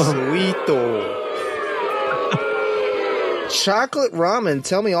 Extra sweeto. Chocolate ramen.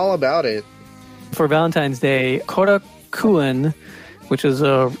 Tell me all about it. For Valentine's Day, Korakuen, which is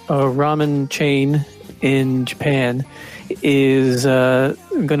a ramen chain in Japan, is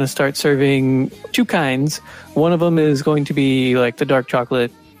going to start serving 2 kinds. One of them is going to be like the dark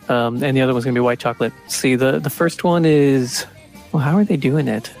chocolate, and the other one's going to be white chocolate. See, the first one is... Well, how are they doing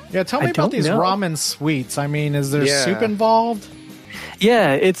it? Yeah, tell me I about don't these know. ramen sweets. I mean, is there Yeah. soup involved?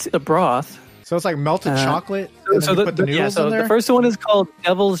 Yeah, it's a broth. So it's like melted chocolate? And then you put the noodles in there? the first one is called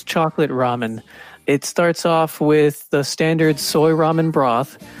Devil's Chocolate Ramen. It starts off with the standard soy ramen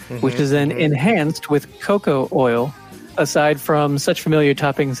broth, which is then enhanced with cocoa oil, aside from such familiar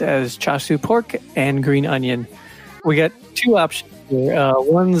toppings as chashu pork and green onion. We got 2 options here.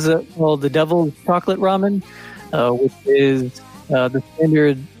 One's called the Devil's Chocolate Ramen, which is the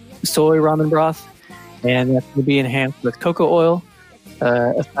standard soy ramen broth, and that's going to be enhanced with cocoa oil,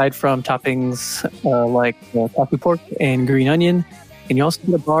 aside from toppings like chashu pork and green onion. And you also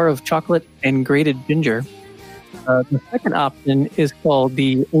get a bar of chocolate and grated ginger. The second option is called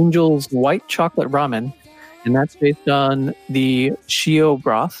the Angel's White Chocolate Ramen, and that's based on the shio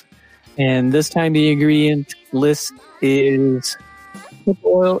broth. And this time the ingredient list is cocoa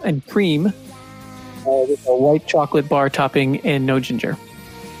oil and cream with a white chocolate bar topping and no ginger.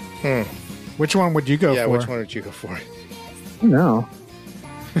 Which one would you go for? Which one would you go for? No.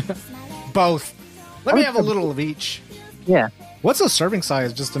 Both. Let me have a little of each. Yeah. What's a serving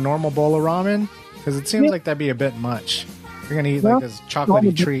size? Just a normal bowl of ramen? Because it seems like that'd be a bit much. You're gonna eat like this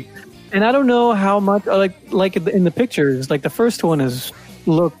chocolatey treat. And I don't know how much, like in the pictures, like the first one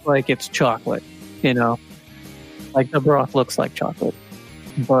looks like it's chocolate, you know, like the broth looks like chocolate,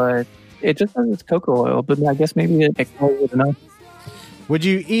 but it just has its cocoa oil. But I guess maybe it was enough. Would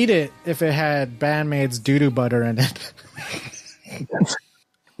you eat it if it had Bandmaid's doo-doo butter in it?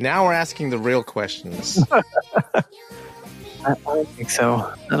 Now we're asking the real questions. I don't think so.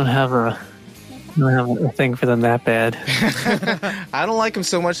 I don't have a thing for them that bad. I don't like them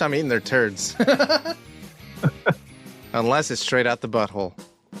so much I'm eating their turds. Unless it's straight out the butthole.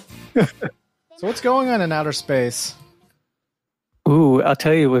 So what's going on in outer space? Ooh, I'll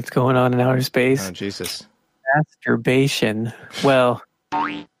tell you what's going on in outer space. Oh, Jesus. Masturbation. Well,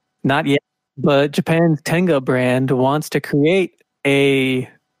 not yet, but Japan's Tenga brand wants to create a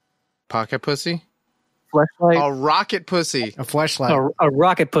Pocket pussy? fleshlight. A rocket pussy. A fleshlight. A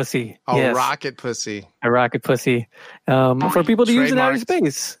rocket pussy. A rocket pussy. A rocket pussy. For people to use in outer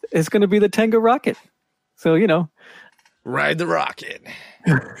space. It's going to be the Tenga rocket. So, you know. Ride the rocket.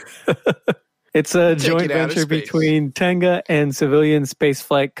 It's a Take joint it out of venture space. between Tenga and civilian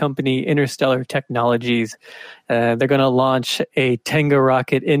spaceflight company Interstellar Technologies. They're going to launch a Tenga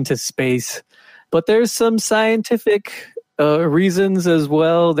rocket into space. But there's some scientific reasons as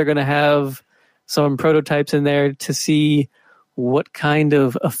well. They're going to have some prototypes in there to see what kind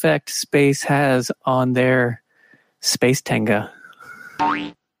of effect space has on their space Tenga.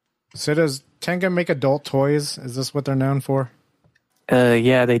 So does Tenga make adult toys? Is this what they're known for?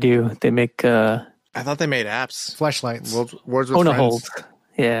 Yeah, they do. They make I thought they made apps. Fleshlights. Words with Ona friends. holes.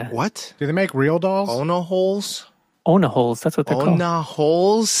 Yeah. What? Do they make real dolls? Ona holes? Ona holes. That's what they're called. Ona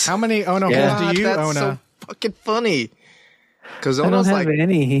holes? How many Ona Yeah. holes do you That's Ona? so fucking funny. Because I don't Ona's have like,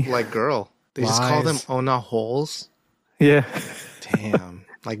 any. like girl. They just call them Lies. Ona holes? Yeah. Damn.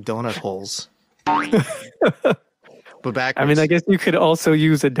 Like donut holes. But backwards. I mean, I guess you could also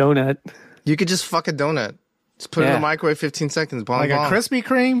use a donut. You could just fuck a donut. Just put it in Yeah. the microwave 15 seconds. Bong, Like a bong. Krispy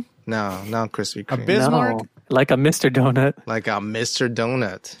Kreme? No, not Krispy Kreme. Bismarck? No, like a Mr. Donut. Like a Mr.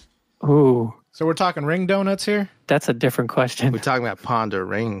 Donut. Ooh, So we're talking ring donuts here? that's a different question. We're talking about Ponder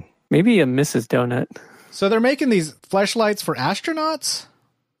Ring. Maybe a Mrs. Donut. So they're making these fleshlights for astronauts?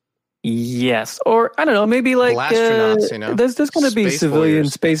 Yes, or I don't know. Maybe like Blastronauts, you know? There's going to be Space civilian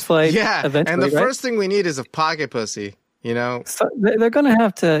warriors. spaceflight. Yeah, eventually, and the right? first thing we need is a pocket pussy, you know? So they're going to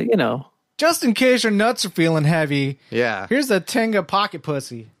have to, you know. Just in case your nuts are feeling heavy, Yeah. here's the Tenga pocket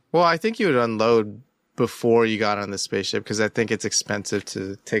pussy. Well, I think you would unload before you got on the spaceship because I think it's expensive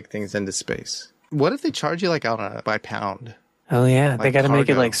to take things into space. What if they charge you like by pound? Oh yeah, they Like got to make it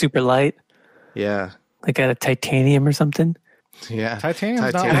cargo. like super light, Yeah. like a titanium or something. Yeah.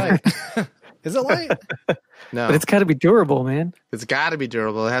 Titanium's not light. Is it light? No. But it's got to be durable, man. It's got to be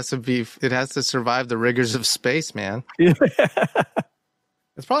durable. It has to survive the rigors of space, man.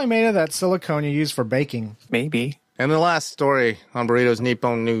 It's probably made of that silicone you use for baking. Maybe. And the last story on Burrito's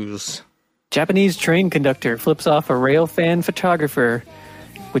Nippon News. Japanese train conductor flips off a rail fan photographer,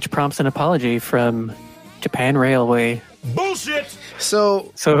 which prompts an apology from Japan Railway. Bullshit!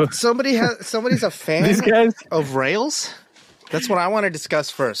 So somebody's a fan These guys? of rails? That's what I want to discuss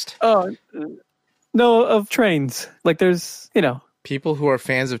first. Oh, no, of trains. Like there's, you know. People who are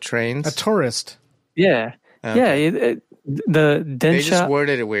fans of trains. A tourist. Yeah. Okay. Yeah. The They just Densha.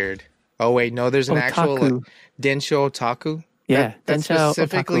 worded it weird. Oh wait, no, there's an actual Otaku. like, Densho Otaku. Yeah, That's Densha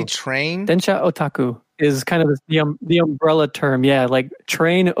specifically Otaku. train. Densha Otaku is kind of the umbrella term. Yeah, like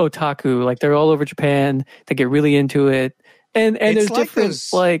train otaku. Like they're all over Japan. They get really into it. And It's there's like different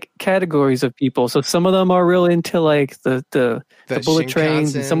those- like categories of people. So some of them are real into like the bullet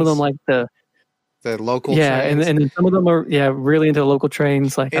trains, and some of them like the local and trains. then some of them are really into local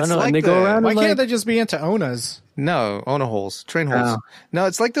trains. Like I It's don't know, like and they go the- around. Why and, can't like, they just be into Onas? No, Ona holes, train holes. Oh. No,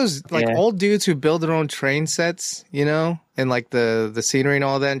 it's like those Yeah. old dudes who build their own train sets, you know, and like the scenery and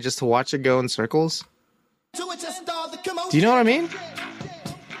all that, and just to watch it go in circles. Do you know what I mean?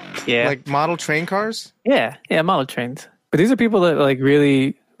 yeah, Like model train cars. yeah, model trains. But these are people that like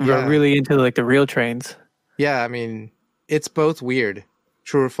really Yeah. are really into like the real trains. Yeah, I mean, it's both weird.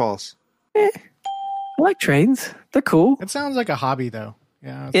 True or false? I like trains. They're cool. It sounds like a hobby, though.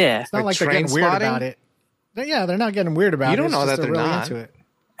 Yeah. Yeah. It's not Like like they're train getting weird spotting? about it. Yeah, they're not getting weird about it. You don't It's know just that they're really not. into it.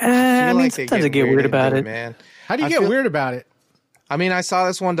 I mean, they sometimes I get weird about into it. man. How do you get weird about it? I mean, I saw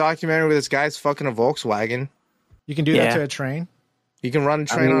this one documentary where this guy's fucking a Volkswagen. You can do that to a train. You can run a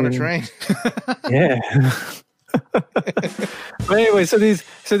train on a train. Yeah. But anyway, so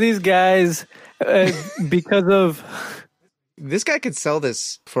these guys, because of this guy could sell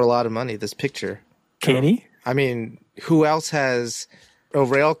this for a lot of money. This picture. Can he? I mean, who else has a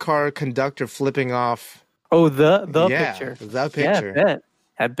rail car conductor flipping off? Oh, the picture. The picture. Yeah,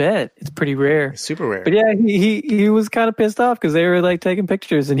 I bet it's pretty rare. It's super rare. But yeah, he was kind of pissed off because they were like taking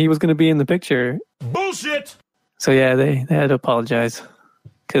pictures and he was going to be in the picture. Bullshit. So yeah, they had to apologize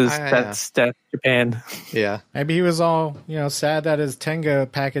because that's Japan. Yeah. Maybe he was all sad that his Tenga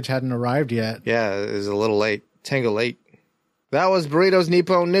package hadn't arrived yet. Yeah, it was a little late. Tango late. That was Burrito's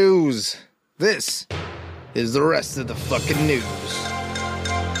Nippon News. This is the rest of the fucking news.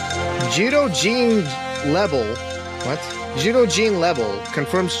 Judo Gene Lebel. What? Judo Gene Lebel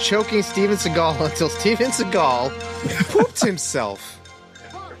confirms choking Steven Seagal until Steven Seagal pooped himself.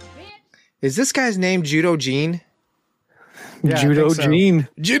 Is this guy's name Judo Gene? Yeah, Judo Gene.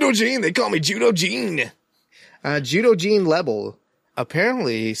 Judo Gene. They call me Judo Gene. Judo Gene Lebel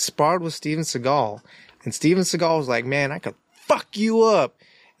apparently sparred with Steven Seagal. And Steven Seagal was like, man, I could fuck you up.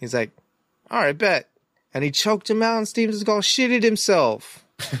 He's like, all right, bet. And he choked him out and Steven Seagal shitted himself.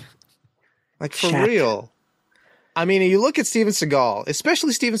 Like, for real. I mean, you look at Steven Seagal,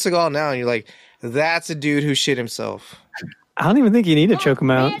 especially Steven Seagal now, and you're like, that's a dude who shit himself. I don't even think you need to choke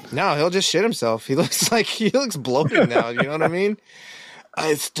him out. No, he'll just shit himself. He looks bloated now. You know what I mean?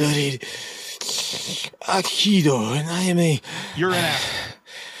 I studied Aikido, and I am You're an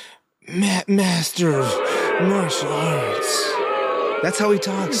ass. master of martial arts. That's how he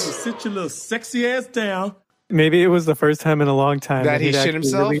talks. Sit your little sexy ass down. Maybe it was the first time in a long time That he he'd shit actually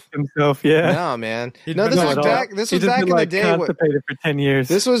himself? released himself. Yeah. No, man. He'd No, been this going was all- back. This He was just back been in the like day. constipated for 10 years.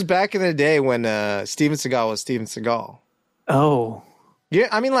 This was back in the day when Steven Seagal was Steven Seagal. Oh. Yeah,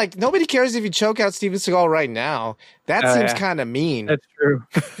 I mean, like, nobody cares if you choke out Steven Seagal right now. That Oh, seems yeah. kind of mean. That's true.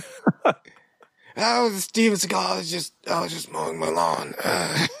 Steven Seagal. I was just mowing my lawn.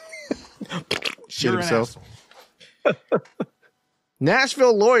 Shit You're an himself.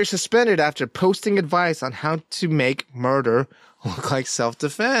 Nashville lawyer suspended after posting advice on how to make murder look like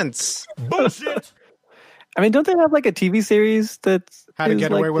self-defense. Bullshit. I mean, don't they have like a TV series that's How to is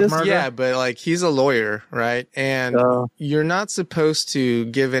Get like Away with this? Murder? Yeah, but like he's a lawyer, right? And you're not supposed to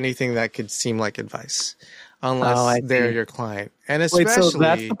give anything that could seem like advice unless I they're see. your client. And Wait, especially so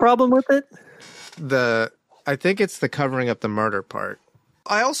that's the problem with it? I think it's the covering up the murder part.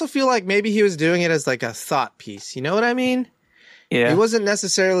 I also feel like maybe he was doing it as like a thought piece. You know what I mean? Yeah. He wasn't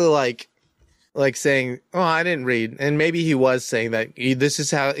necessarily like saying, "Oh, I didn't read," and maybe he was saying that this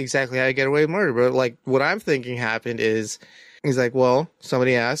is exactly how you get away with murder. But like, what I'm thinking happened is, he's like, "Well,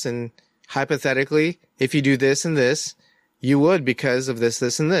 somebody asked, and hypothetically, if you do this and this, you would because of this,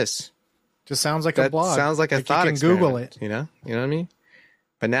 this, and this." Just sounds like a That blog. sounds like a thought you can Google experiment, it. You know what I mean?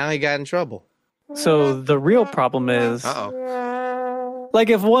 But now he got in trouble. So the real problem is, Uh-oh. like,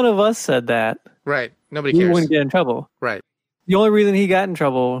 if one of us said that, Right. Nobody we cares. wouldn't get in trouble. Right. The only reason he got in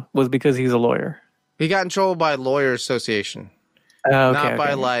trouble was because he's a lawyer. He got in trouble by lawyer association, Okay, not by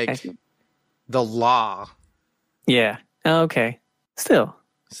I like see. the law. Yeah. Okay. Still.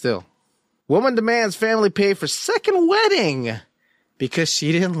 Woman demands family pay for second wedding because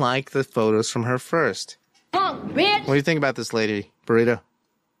she didn't like the photos from her first. Punk, bitch! What do you think about this lady, Burrito?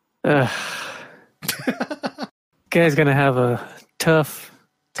 Guy's gonna have a tough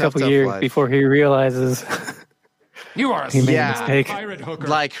couple years life. before he realizes You are a he made Yeah. a mistake. pirate hooker.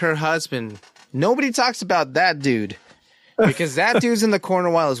 Like her husband. Nobody talks about that dude because that dude's in the corner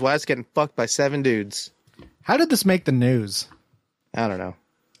while his wife's getting fucked by 7 dudes. How did this make the news? I don't know.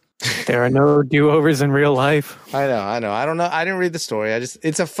 There are no do-overs in real life. I know. I don't know. I didn't read the story.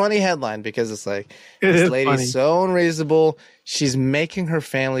 it's a funny headline because it's like, It this is lady's funny. so unreasonable. She's making her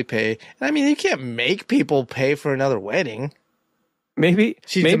family pay. And I mean, you can't make people pay for another wedding. Maybe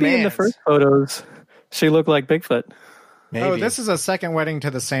in the demands. first photos, she looked like Bigfoot. Maybe. Oh, this is a second wedding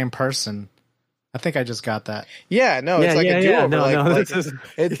to the same person. I think I just got that. Yeah, no, it's like a do-over. No, like, no, like, this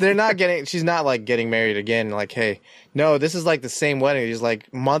is they're not getting, she's not like getting married again. Like, hey, no, this is like the same wedding. Just like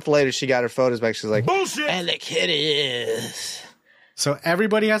a month later, she got her photos back. She's like, Bullshit. and look, here it is. So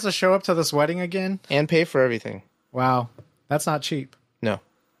everybody has to show up to this wedding again? And pay for everything. Wow. That's not cheap. No.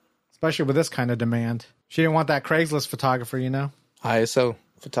 Especially with this kind of demand. She didn't want that Craigslist photographer, you know? ISO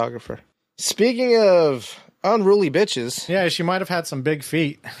photographer. Speaking of unruly bitches. Yeah, she might have had some big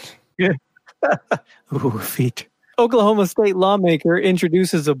feet. Ooh, feet. Oklahoma state lawmaker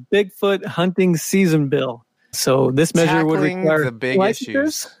introduces a Bigfoot hunting season bill. So this measure would Tackling require the big licensures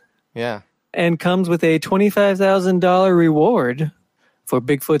issues. Yeah. and comes with a $25,000 reward for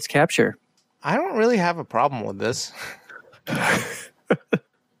Bigfoot's capture. I don't really have a problem with this.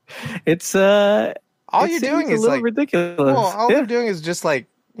 It's All it you're seems doing a is little like ridiculous. Well, all Yeah. they're doing is just like,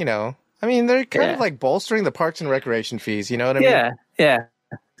 I mean, they're kind of like bolstering the parks and recreation fees, you know what I mean? Yeah.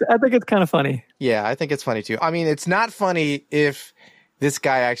 I think it's kind of funny. Yeah, I think it's funny too. I mean, it's not funny if this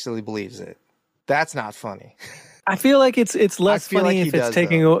guy actually believes it. That's not funny. I feel like it's less feel funny like he if it's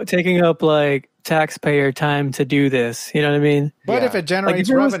does, taking up like taxpayer time to do this. You know what I mean? But Yeah. if it generates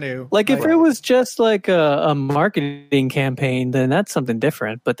if it was- revenue, If it was just like a marketing campaign, then that's something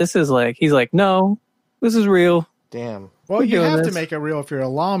different. But this is like he's like, no, this is real. Damn. well, we're you doing have to this. make it real if you're a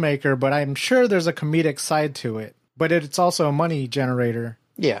lawmaker, but I'm sure there's a comedic side to it. But it's also a money generator.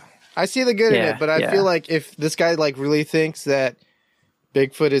 Yeah. I see the good in Yeah, it, but I yeah. feel like if this guy like really thinks that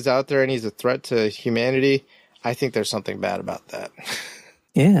Bigfoot is out there and he's a threat to humanity, I think there's something bad about that.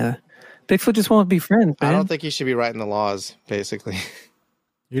 Yeah, Bigfoot just won't be friends, man. I don't think he should be writing the laws, basically.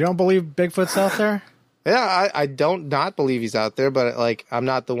 You don't believe Bigfoot's out there? Yeah, I don't not believe he's out there, but like I'm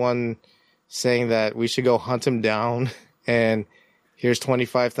not the one saying that we should go hunt him down and here's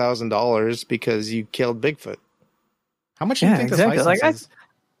 $25,000 because you killed Bigfoot. How much do you Yeah, think exactly. this Like, license is?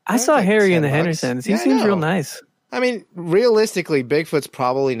 I saw like Harry and the $10. Hendersons. He Yeah, I seems real know. nice. I mean, realistically, Bigfoot's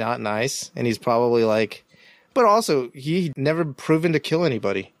probably not nice, and he's probably like, but also he never proven to kill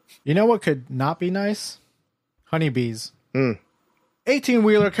anybody. You know what could not be nice? Honeybees. Mm.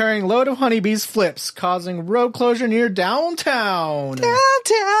 18-wheeler carrying load of honeybees flips, causing road closure near downtown.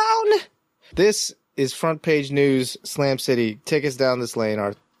 Downtown. This is front page news. Slam City. Take us down this lane.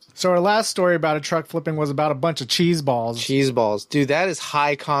 Our So our last story about a truck flipping was about a bunch of cheese balls. cheese balls, dude. That is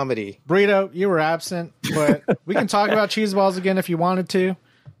high comedy. Burrito, you were absent, but we can talk about cheese balls again if you wanted to.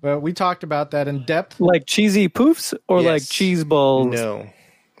 But we talked about that in depth. Like cheesy poofs or like Yes. cheese balls No,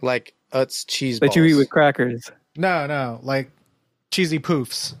 like Utz cheese that balls. you eat with crackers. No, like cheesy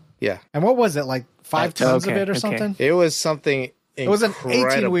poofs. Yeah, And what was it, like 5 tons of Okay, it or okay. something? it was something. It was an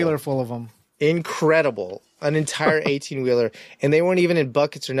incredible. 18-wheeler full of them. Incredible. An entire 18-wheeler, and they weren't even in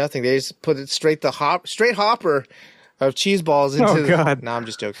buckets or nothing. They just put it straight hopper of cheese balls into. Oh, God. No, I'm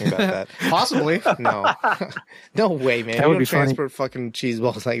just joking about that. Possibly. No, no way, man. That You would don't be funny. transport fucking cheese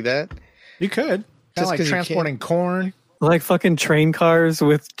balls like that. You could. Kind of Just like 'cause you transporting corn. Like fucking train cars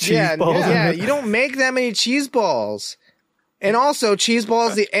with cheese balls. Yeah, in it. you don't make that many cheese balls. And also, cheese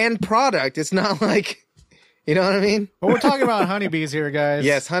balls the end product. It's not like, you know what I mean? But we're talking about honeybees here, guys.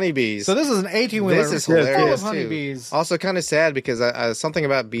 Yes, honeybees. So this is an 18-wheeler This is full of hilarious honeybees. too. Also, kind of sad because something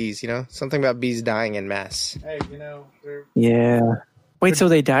about bees. You know, something about bees dying en masse. Hey, you know, Yeah. Wait, so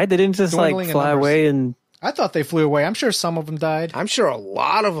they died? They didn't just like dwindling in fly numbers. away and I thought they flew away. I'm sure some of them died, I'm sure a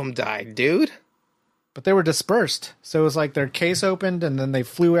lot of them died, dude. but they were dispersed. So it was like their case opened and then they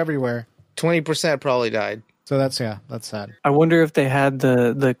flew everywhere. 20% probably died. So that's sad. I wonder if they had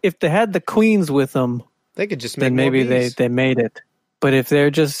the queens with them, They could just make then more maybe bees. they made it. But if they're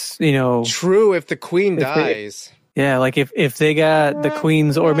just, True, if the queen If they- dies. yeah, like if they got the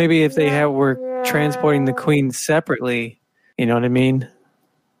queens, or maybe if they were transporting the queens separately, you know what I mean?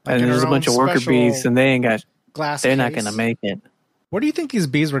 And in there's a her bunch own of worker special bees, and they're not case. gonna make it. Where do you think these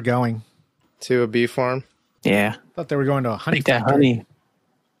bees were going? To a bee farm. Yeah, I thought they were going to a honey like that factory. honey.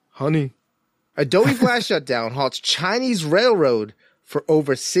 Honey. Adobe Flash shutdown halts Chinese railroad for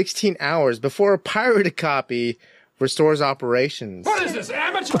over 16 hours before a pirated copy restores operations. What is this,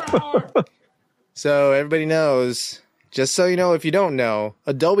 amateur hour? So everybody knows, just so you know if you don't know,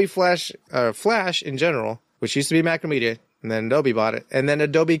 Adobe Flash, Flash in general, which used to be Macromedia, and then Adobe bought it, and then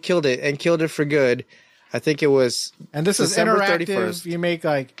Adobe killed it for good. I think it was And this December is interactive. 31st. You make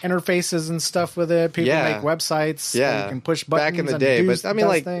like interfaces and stuff with it. People Yeah. make websites. Yeah, You can push buttons back in the and day, do but I mean, does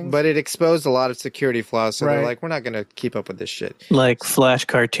like, things. but it exposed a lot of security flaws. So they're Right. like, we're not going to keep up with this shit. Like Flash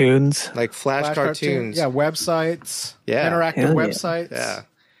cartoons. Like Flash cartoons, Yeah, websites. Yeah. Interactive Hell yeah. websites. yeah.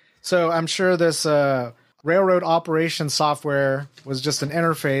 So I'm sure this railroad operation software was just an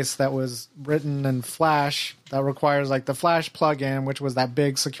interface that was written in Flash that requires like the Flash plugin, which was that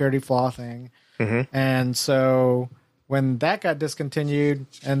big security flaw thing. Mm-hmm. And so when that got discontinued,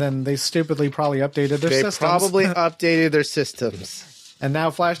 and then they stupidly probably updated their They systems, probably updated their systems. and now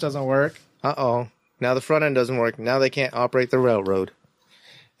Flash doesn't work. Uh-oh. Now the front end doesn't work. Now they can't operate the railroad.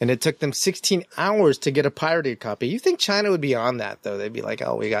 And it took them 16 hours to get a pirated copy. You think China would be on that, though? They'd be like,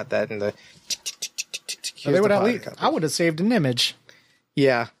 oh, we got that in the... They would at least, I would have saved an image.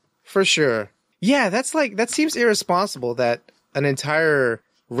 Yeah, for sure. Yeah, that seems irresponsible that an entire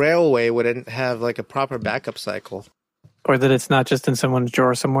railway wouldn't have like a proper backup cycle. Or that it's not just in someone's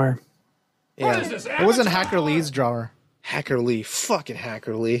drawer somewhere. What is this? It was in amateur Hacker hour? Lee's drawer. Hacker Lee. Fucking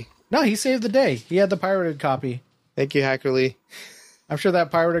Hacker Lee. No, he saved the day. He had the pirated copy. Thank you, Hacker Lee. I'm sure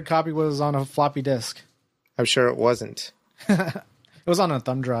that pirated copy was on a floppy disk. I'm sure it wasn't. It was on a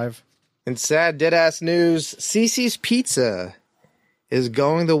thumb drive. In sad dead-ass news, Cece's Pizza is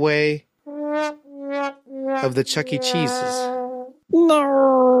going the way of the Chuck E. Cheese's.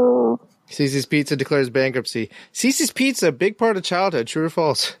 No. Cece's Pizza declares bankruptcy. Cece's Pizza, big part of childhood. True or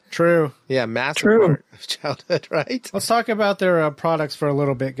false? True. Yeah, massive True. part of childhood, right? Let's talk about their products for a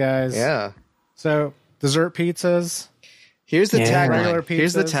little bit, guys. Yeah. So, dessert pizzas. Here's the Yeah. Regular tagline.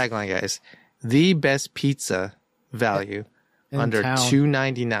 Here's the pizzas. tagline, guys. The best pizza value In under town.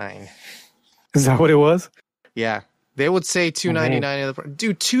 $2.99. Is that what it was? Yeah. They would say $2.99 in the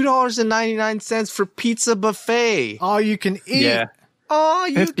dude, $2.99 for pizza buffet. All you can eat. Yeah. Oh,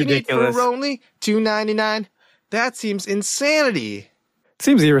 you That's can ridiculous. eat for only $2.99. That seems insanity.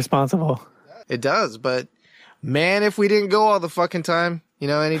 Seems irresponsible. It does, but man, if we didn't go all the fucking time, you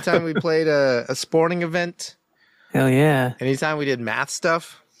know, anytime we played a sporting event, Hell yeah. anytime we did math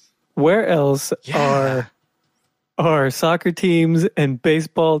stuff. Where else Yeah. are soccer teams and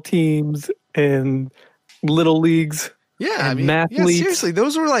baseball teams and little leagues? Yeah, And I mean, mathletes. seriously,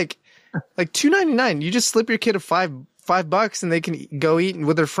 those were like $2.99. You just slip your kid a $5 and they can go eat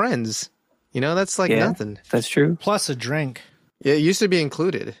with their friends. You know, that's like Yeah. nothing. That's true. Plus a drink. Yeah, it used to be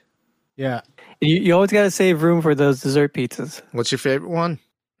included. Yeah. You always got to save room for those dessert pizzas. What's your favorite one?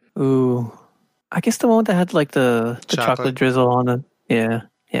 Ooh. I guess the one that had like the Chocolate. chocolate drizzle on it. Yeah.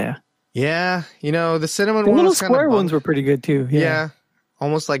 Yeah. Yeah, you know, the cinnamon The one little was kind of square ones were pretty good too. yeah,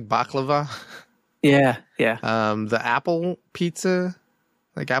 almost like baklava. Yeah. Yeah. The apple pizza,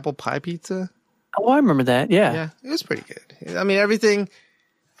 like apple pie pizza. Oh, I remember that. Yeah. Yeah, it was pretty good. I mean, everything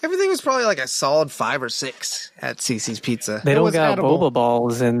was probably like a solid 5 or 6 at Cece's Pizza. They It don't was got edible. boba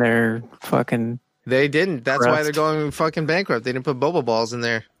balls in their fucking. They didn't. That's why Crust. they're going fucking bankrupt. They didn't put boba balls in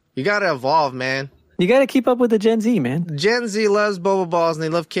there. You got to evolve, man. You got to keep up with the Gen Z, man. Gen Z loves boba balls and they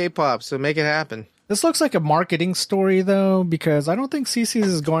love K-pop, so make it happen. This looks like a marketing story, though, because I don't think CC's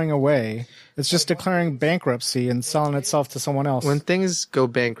is going away. It's just declaring bankruptcy and selling itself to someone else. When things go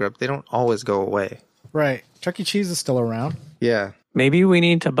bankrupt, they don't always go away. Right. Chuck E. Cheese is still around. Yeah. Maybe we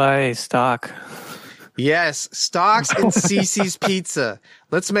need to buy stock. Yes, stocks in Cece's Pizza.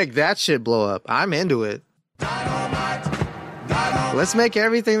 Let's make that shit blow up. I'm into it. Let's make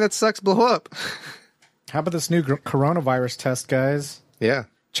everything that sucks blow up. How about this new coronavirus test, guys? Yeah.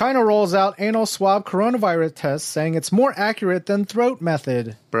 China rolls out anal swab coronavirus test, saying it's more accurate than throat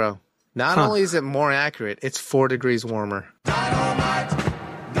method. Bro, not only is it more accurate, it's 4 degrees warmer.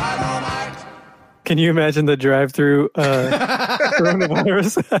 Can you imagine the drive-through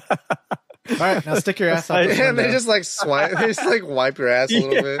coronavirus? All right, now stick your ass out this And they window. just like swipe, they just like wipe your ass a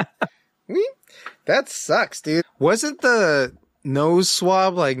little bit. Weep. That sucks, dude. Wasn't the nose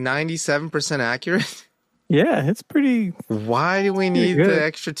swab like 97% accurate? Yeah, it's pretty. Why do we need good. the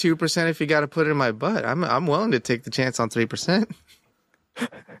extra 2% if you got to put it in my butt? I'm willing to take the chance on 3%.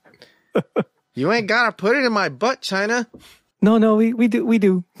 You ain't got to put it in my butt, China. No, we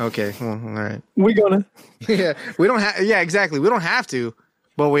do. Okay, well, all right. We're gonna. Yeah, we don't have. Yeah, exactly. We don't have to,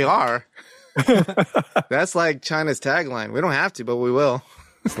 but we are. That's like China's tagline. We don't have to, but we will.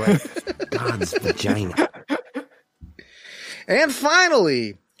 It's like God's vagina. And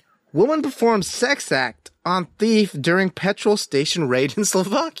finally, woman performs sex act on thief during petrol station raid in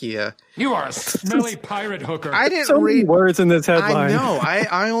Slovakia. You are a smelly pirate hooker. I didn't So many read. words in this headline. I know.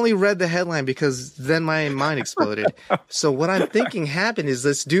 I only read the headline because then my mind exploded. So what I'm thinking happened is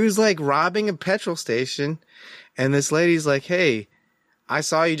this dude's like robbing a petrol station, and this lady's like, "Hey, I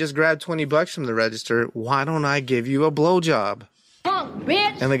saw you just grabbed $20 from the register. Why don't I give you a blowjob?"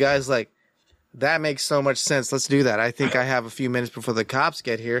 And the guy's like, "That makes so much sense. Let's do that. I think I have a few minutes before the cops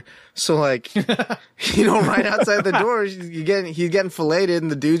get here." So like, right outside the door, he's getting filleted,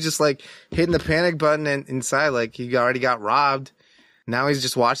 and the dude's just like hitting the panic button and inside, like he already got robbed. Now he's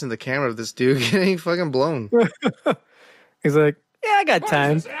just watching the camera of this dude getting fucking blown. He's like, yeah, I got What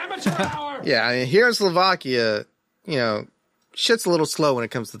time. is this, amateur hour? Yeah, I mean, here in Slovakia, shit's a little slow when it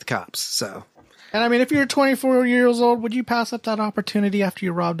comes to the cops. So, And I mean, if you're 24 years old, would you pass up that opportunity after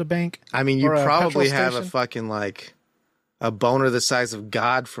you robbed a bank? I mean, you Or a probably petrol have a station? fucking like a boner the size of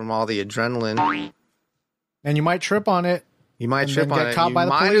God from all the adrenaline. And you might trip on it. You might And trip then on get it. caught You by the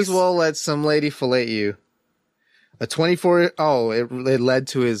might police. as well let some lady fillet you. A 24. Oh, it led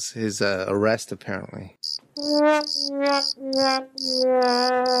to his arrest apparently.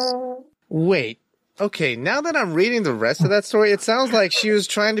 Wait. Okay, now that I'm reading the rest of that story, it sounds like she was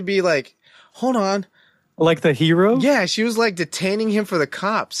trying to be like, hold on. Like the hero? Yeah, she was like detaining him for the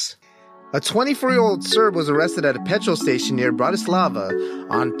cops. A 24-year-old Serb was arrested at a petrol station near Bratislava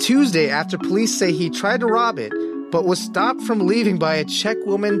on Tuesday after police say he tried to rob it, but was stopped from leaving by a Czech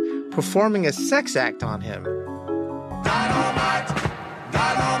woman performing a sex act on him.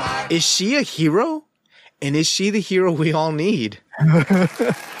 Is she a hero? And is she the hero we all need?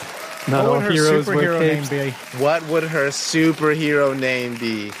 Not all heroes wear capes. be? What would her superhero name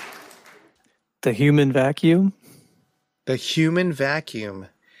be? The human vacuum. The human vacuum.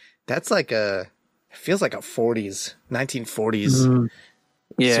 That's like it feels like a 1940s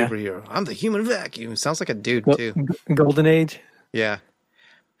Yeah. superhero. I'm the human vacuum. Sounds like a dude, Well, too. Golden Age. Yeah.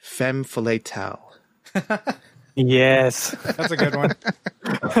 Femme fatale. Yes. That's a good one.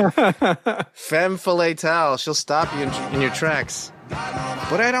 Femme fatale. She'll stop you in your tracks.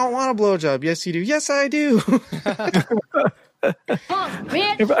 But I don't want a blowjob. Yes, you do. Yes, I do.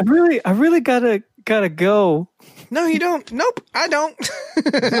 I really gotta go. No, you don't. Nope, I don't. Is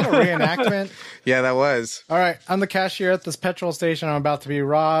that a reenactment? Yeah, that was. All right, I'm the cashier at this petrol station. I'm about to be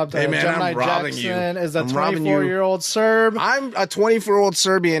robbed. Hey, man, Gemini I'm robbing you. Jackson is a I'm robbing you. 24-year-old Serb. I'm a 24-year-old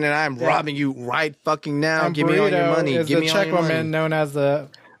Serbian, and I'm robbing you right fucking now. And Give me all your Burrito money. is Give the me all Czech your money. woman known as the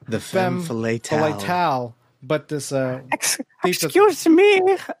Femme fatale. But this Excuse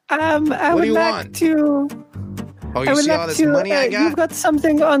me. I What would do you like want? to. Oh, I you would see all like this to. money I got? You've got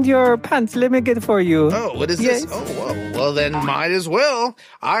something on your pants. Let me get it for you. Oh, what is Yes. this? Oh, whoa. Well, then might as well.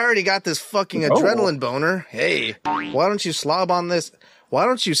 I already got this fucking adrenaline boner. Hey, why don't you slob on this? Why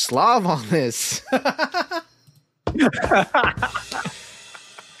don't you slob on this?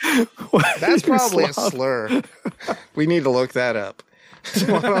 That's probably a slur. We need to look that up.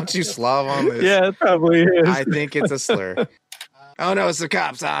 Why don't you slob on this? Yeah, it probably is. I think it's a slur. Oh no, it's the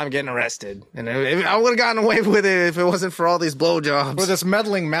cops. I'm getting arrested. And I would have gotten away with it if it wasn't for all these blowjobs. with this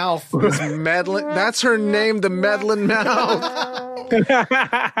meddling mouth. That's her name, the meddling mouth.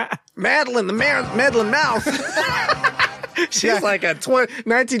 Madeline, the meddling mouth. She's like a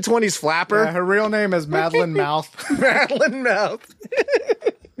 1920s flapper. Her real name is Madeline Mouth, Madeline Mouth.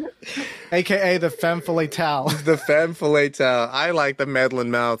 a.k.a. the Femme Fatale. The femme fatale. I like the meddling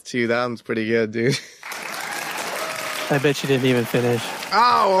mouth too. That one's pretty good, dude. I bet you didn't even finish.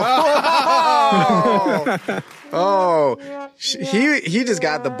 He just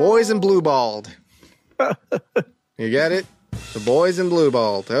got the boys in blue balled. You get it? The boys in blue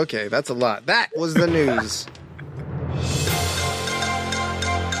balled. Okay, that's a lot. That was the news.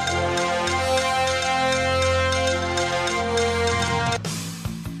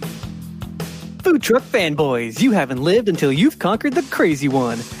 Food truck fanboys, you haven't lived until you've conquered the crazy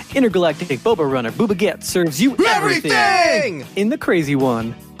one. Intergalactic Boba Runner Boobaguette serves you everything in the crazy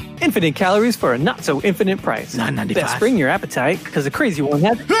one. Infinite calories for a not so infinite price. $9.95. That spring your appetite because the crazy one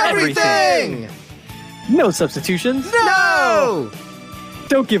has everything. No substitutions. No!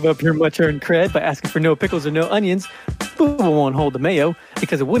 Don't give up your much earned cred by asking for no pickles or no onions. Booba won't hold the mayo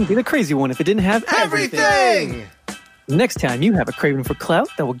because it wouldn't be the crazy one if it didn't have everything. Next time you have a craving for clout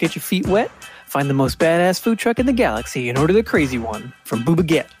that will get your feet wet, find the most badass food truck in the galaxy and order the crazy one from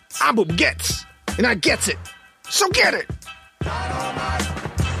Boobaguette. I'm Boobaguette, and I gets it. So get it.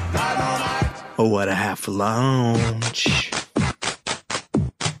 Oh, what I have for lunch.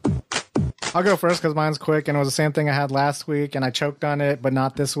 I'll go first because mine's quick, and it was the same thing I had last week, and I choked on it, but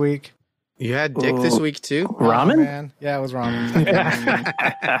not this week. You had dick this week too? Ramen? Oh, man. Yeah, it was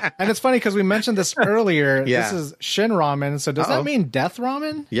ramen. And it's funny because we mentioned this earlier. Yeah. This is Shin ramen, so does that mean death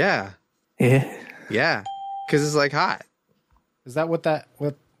ramen? Yeah. Yeah. Yeah. Because it's like hot. Is that what that...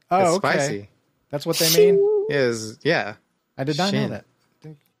 It's Oh, okay. spicy. That's what they mean? Yeah. I did not know Shin. that.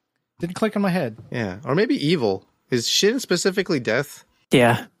 Didn't click in my head. Yeah. Or maybe evil. Is Shin specifically death?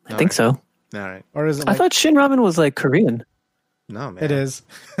 Yeah, I think so. All right. Or is it I like... thought Shin Ramen was like Korean. No, man. It is.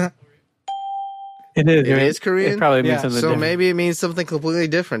 It is. It right? is Korean? It probably means Yeah. something So different. maybe it means something completely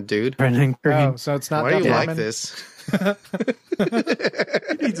different, dude. in Korean. Oh, so it's not Why do death you ramen? like this?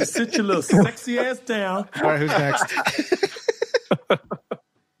 You need to sit your little sexy ass down. All right, who's next?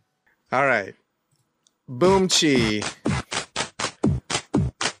 All right. Boom chi.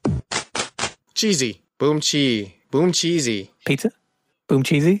 Cheesy. Boom chi. Boom cheesy. Pizza? Boom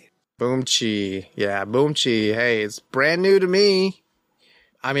cheesy? Boom chi. Yeah, boom chi. Hey, it's brand new to me.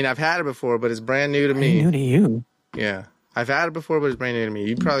 I mean, I've had it before, but it's brand new to me. New to you. Yeah. I've had it before, but it's brand new to me.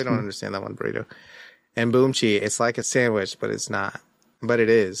 You probably don't understand that one, Burrito. And boom chi, it's like a sandwich, but it's not. But it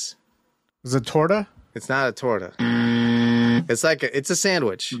is. Is it torta? It's not a torta. It's like it's a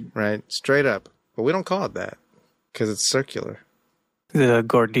sandwich, right? Straight up. But we don't call it that because it's circular. Is it a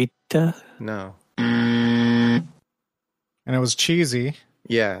gordita? No. And it was cheesy.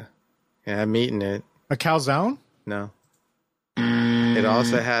 Yeah. Yeah, I'm eating it. A calzone? No. It It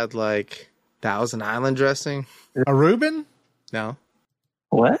also had like Thousand Island dressing. A Reuben? No,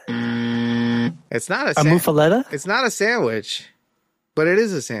 What? it's not A muffaletta? It's not a sandwich, but it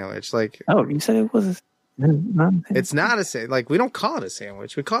is a sandwich. Like Oh, you said it was. it's not a sandwich. Like we don't call it a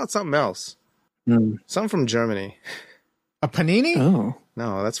sandwich. We call it something else. Something from Germany. A panini? Oh.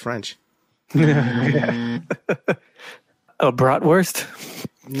 No, that's French. A bratwurst?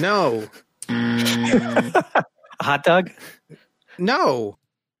 No, A hot dog? no.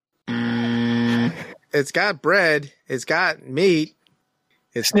 It's got bread. It's got meat.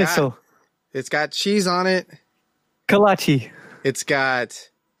 Schnitzel. It's got cheese on it. Kolache. It's got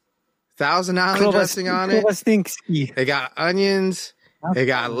Thousand Island dressing on it. Krowastinski. It got onions. It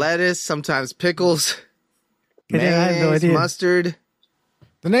got lettuce, sometimes pickles, I have no mayonnaise, idea. mustard,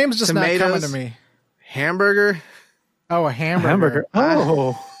 The name's just not Tomatoes. coming to me. hamburger. Oh, a hamburger.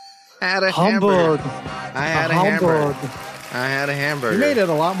 Oh. I had a hamburger. Hamburg. I had a hamburger. I had a hamburger. You made it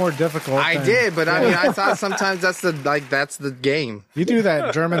a lot more difficult. I than- did, but I mean, I thought sometimes that's the game. You threw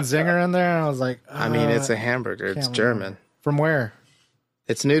that German zinger in there, and I was like, I mean, it's a hamburger. It's can't German. from where?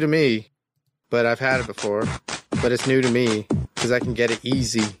 It's new to me, but I've had it before. But it's new to me because I can get it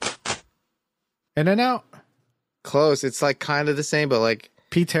easy. In and Out? Close. It's like kind of the same, but like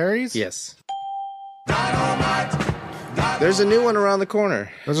P. Terry's? yes. There's a new one around the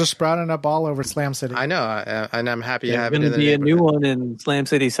corner. Those are sprouting up all over Slam City. I know, and I'm happy to There's have it going in to the be a new neighborhood. one in Slam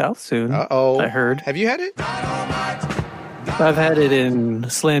City South soon. Uh-oh. I heard. Have you had it? I've had it in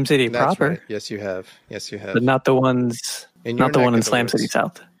Slam City That's proper, right. Yes, you have. Yes, you have. but not the ones. In your Not the neck one in of the Slam woods. City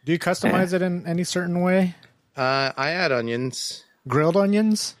South. Do you customize it in any certain way? I add onions. Grilled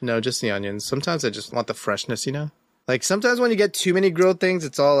onions? No, just the onions. Sometimes I just want the freshness, you know? Like sometimes when you get too many grilled things,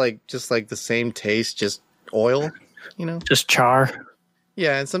 it's all like just like the same taste, just oil, you know? Just char.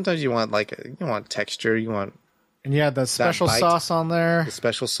 Yeah, and sometimes you want texture, you want And you had the special bite. sauce on there. the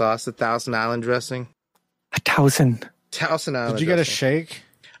special sauce, the Thousand Island dressing. 1,000. Thousand Island Did you get a dressing. shake?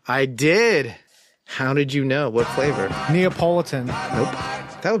 I did. How did you know? What flavor? Neapolitan. Nope.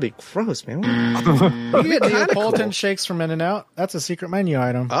 That would be gross, man. You get Kinda Neapolitan cool. shakes from In and Out. That's a secret menu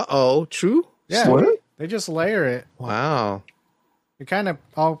item. Uh-oh. True? Yeah. What? They just layer it. Wow. It kind of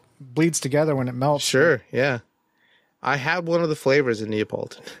all bleeds together when it melts. Sure, yeah. I had one of the flavors in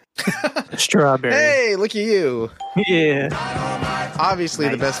Neapolitan. Strawberry. Hey, look at you. Yeah. Obviously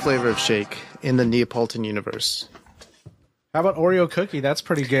the best flavor of shake in the Neapolitan universe. How about Oreo cookie? That's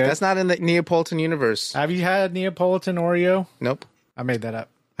pretty good. That's not in the Neapolitan universe. Have you had Neapolitan Oreo? Nope. I made that up.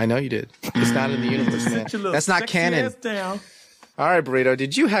 I know you did. It's not in the universe, man. Sit your little That's not sexy canon. ass down. All right, Burrito,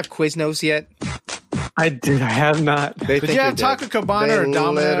 did you have Quiznos yet? I did. I have not. They Did you have Taco Cabana or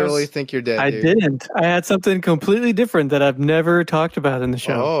Domino's? They literally think you're dead, I dude. didn't. I had something completely different that I've never talked about in the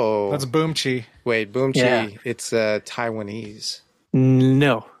show. Oh. That's Boomchi. Wait, Boomchi. Yeah. It's Taiwanese.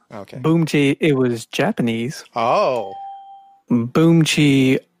 No. Okay. Boomchi, it was Japanese. Oh.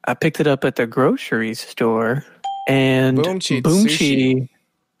 Boomchi, I picked it up at the grocery store. And Boomchi, it's sushi.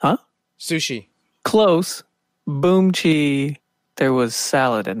 Huh? Sushi. Close. Boomchi, there was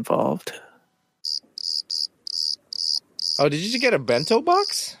salad involved. Oh, did you get a bento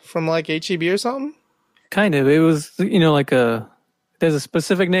box from like HEB or something? Kind of. It was, like there's a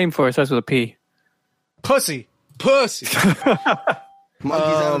specific name for it. It starts with a P. Pussy. Pussy.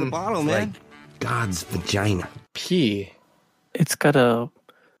 Monkey's out of the bottle, man. Like God's vagina. P. It's got a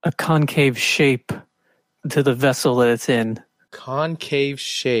concave shape to the vessel that it's in, Concave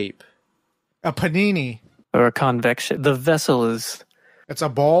shape. A panini. or a convex shape. The vessel is It's a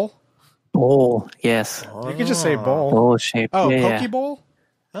bowl. bowl. Yes. You could just say bowl. Bowl shape. Oh, yeah. poke bowl?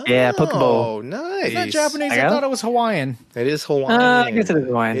 Yeah, poke bowl. Oh, nice. Is that Japanese? I I got thought it? it was Hawaiian. It is Hawaiian. I guess it is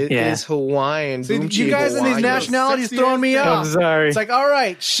Hawaiian. It Yeah. is Hawaiian. See, Boomchi you guys in these Hawaiian. nationalities Sexy throwing me ass I'm off. sorry. It's like, all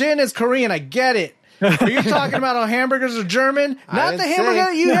right, Shin is Korean. I get it. But you're talking about how hamburgers are German. Not the didn't hamburger say.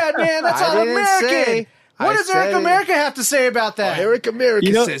 that you had, man. That's I all didn't American. say. What I does Eric said- America have to say about that? Eric America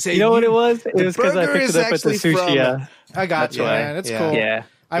you know, says, hey, you know what it was? It was because I burger picked is it up at the actually sushi. from- I got you, why. man. It's Yeah. cool. Yeah.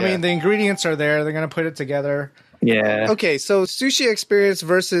 I Yeah. mean, the ingredients are there. They're going to put it together. Yeah. Okay, so sushi experience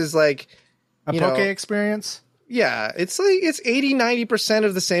versus like, A You poke know- experience. yeah, it's like it's 80-90%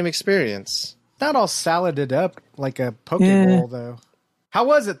 of the same experience. Not all saladed up like a poke Yeah. bowl, though. How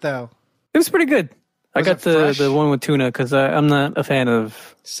was it, though? It was pretty good. I Was got it fresh? the one with tuna because I'm not a fan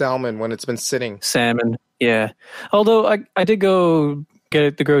of Salmon when it's been sitting. salmon. Yeah. Although I did go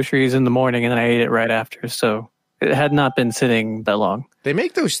get the groceries in the morning and then I ate it right after. So it had not been sitting that long. They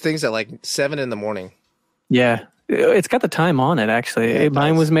make those things at like 7 in the morning. Yeah. It's got the time on it, actually. Yeah, it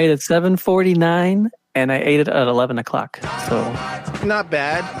Mine does. was made at 7:49 and I ate it at 11 o'clock. So Not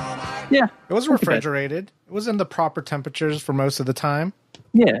bad. Yeah. It was refrigerated. It was in the proper temperatures for most of the time.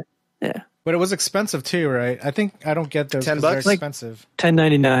 Yeah. But it was expensive too, right? I think I don't get those. $10? They're Like expensive.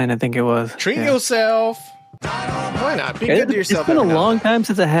 $10.99, I think it was. Treat yourself. Why not? Be good to yourself. It's been a every now long and then. time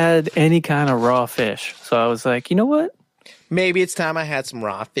since I had any kind of raw fish. So I was like, you know what? Maybe it's time I had some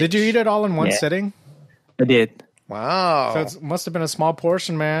raw fish. Did you eat it all in one Yeah. sitting? I did. Wow. So it must have been a small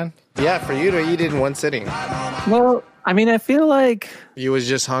portion, man. Yeah, for you to eat it in one sitting. Well, I mean, I feel like You was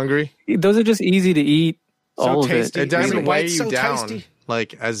just hungry. those are just easy to eat. So all tasty. It of it. doesn't Really? weigh It's you so down tasty.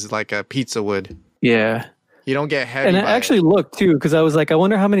 like as like a pizza would. Yeah. You don't get heavy. And I by actually looked too, because I was like, I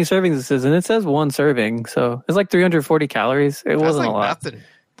wonder how many servings this is. And it says one serving. So it's like 340 calories. It That's wasn't like a lot. nothing.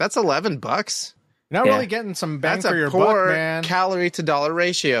 That's $11. You're not Yeah. really getting some bang That's for a your poor buck, man. calorie to dollar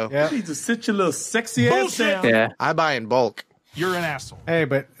ratio. Yeah. You need to sit your little sexy ass down. Yeah. I buy in bulk. You're an asshole. Hey,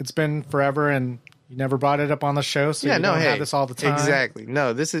 but it's been forever, and you never brought it up on the show, so Yeah, you no, don't hey, have this all the time. exactly.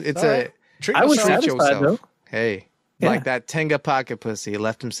 No, this is it's All a right. Treat I was yourself. treat satisfied, yourself. though. Hey, Yeah. like that Tenga pocket pussy, it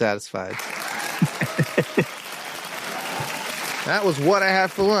left him satisfied. That was what I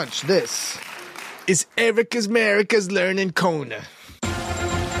had for lunch. This is Erica's America's Learning Corner.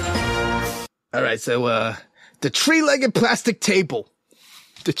 All right, so the tree-legged plastic table.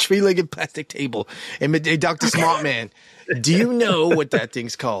 The tree-legged plastic table. And Dr. Smartman, do you know what that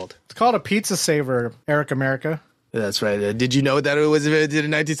thing's called? It's called a pizza saver, Eric America. That's right. Did you know that it was invented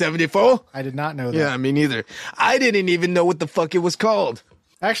in 1974? I did not know that. Yeah, me neither. I didn't even know what the fuck it was called.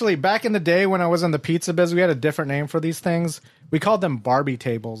 Actually, back in the day when I was in the pizza biz, we had a different name for these things. We called them Barbie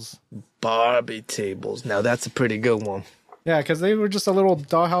tables. Barbie tables. Now that's a pretty good one. Yeah, because they were just a little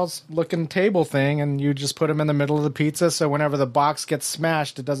dollhouse-looking table thing, and you just put them in the middle of the pizza, so whenever the box gets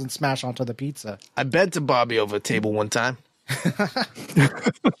smashed, it doesn't smash onto the pizza. I bent to Barbie over a table one time.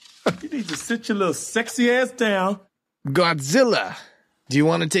 You need to sit your little sexy ass down. Godzilla. Do you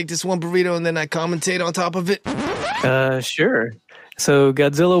want to take this one, Burrito, and then I commentate on top of it? Sure. So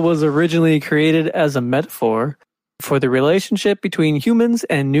Godzilla was originally created as a metaphor for the relationship between humans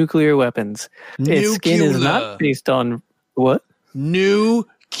and nuclear weapons. Its skin is not based on what?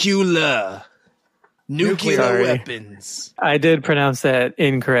 Nuclear. Nuclear Sorry. weapons. I did pronounce that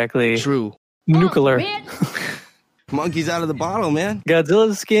incorrectly. True. Nuclear. Monkey's out of the bottle, man.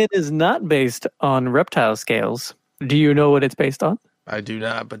 Godzilla's skin is not based on reptile scales. Do you know what it's based on? I do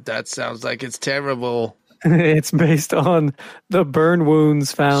not, but that sounds like it's terrible. It's based on the burn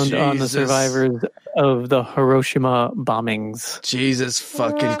wounds found on the Jesus. survivors of the Hiroshima bombings. Jesus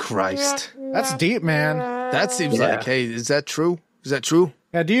fucking Christ. That's deep, man. That seems Yeah. like, hey, is that true? Is that true?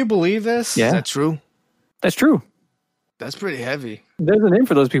 Yeah, do you believe this? Yeah. Is that true? That's true. That's pretty heavy. There's a name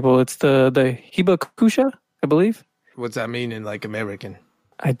for those people. It's the Hibakusha, I believe. What's that mean in like American?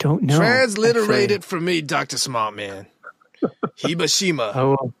 I don't know. Transliterate actually. it for me, Dr. Smartman.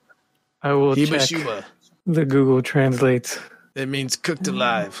 Hibashima. I will check Hibashima. the Google Translate. It means cooked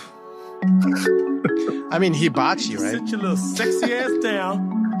alive. I mean, hibachi, right? Sit your little sexy ass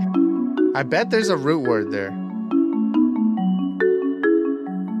down. I bet there's a root word there.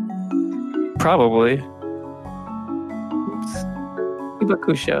 Probably. Oops.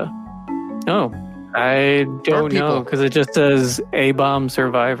 Hibakusha. Oh, I don't know people. because it just says A-bomb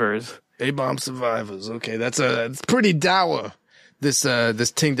survivors. A-bomb survivors. Okay, it's pretty dour. This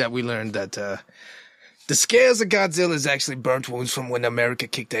thing that we learned that the scales of Godzilla is actually burnt wounds from when America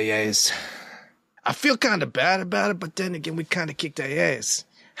kicked their ass. I feel kind of bad about it, but then again, we kind of kicked their ass.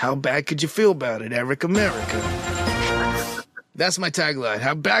 How bad could you feel about it, Eric America? That's my tagline.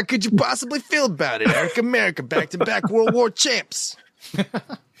 How bad could you possibly feel about it, Eric America? Back-to-back World War champs.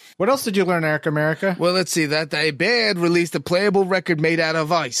 What else did you learn, Eric America? Well, let's see. That a band released a playable record made out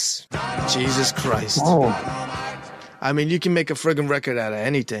of ice. Jesus Christ. Oh, I mean, you can make a friggin' record out of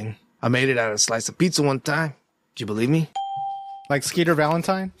anything. I made it out of a slice of pizza one time. Do you believe me? Like Skeeter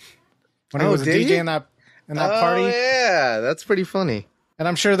Valentine? When he Oh, was a did DJ you? in that party? Oh, yeah. That's pretty funny. And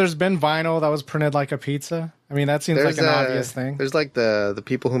I'm sure there's been vinyl that was printed like a pizza. I mean, that seems like an obvious thing. There's like the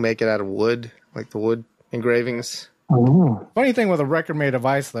people who make it out of wood, like the wood engravings. oh. Funny thing with a record made of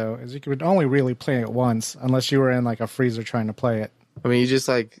ice, though, is you could only really play it once, unless you were in like a freezer trying to play it. I mean, you just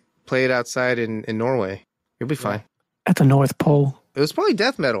like play it outside in Norway. You'll be fine. At the North Pole. It was probably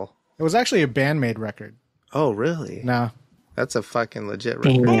death metal. It was actually a band-made record. Oh, really? No. That's a fucking legit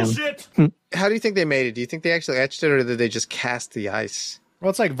record. Damn. Bullshit. How do you think they made it? Do you think they actually etched it, or did they just cast the ice? Well,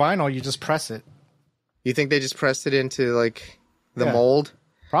 it's like vinyl. You just press it. You think they just pressed it into like the Yeah. mold?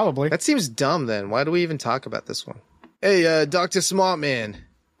 Probably. That seems dumb. Then why do we even talk about this one? Hey, Dr. Smartman,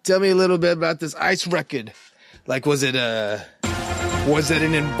 tell me a little bit about this ice record. Like, was it an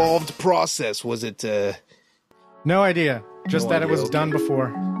involved process? Was it, No idea. Just No that it idea, was okay. done before.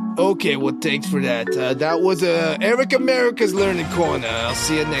 Okay, well, thanks for that. That was Eric America's Learning Corner. I'll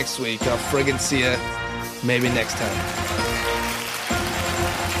see you next week. I'll friggin' see you maybe next time.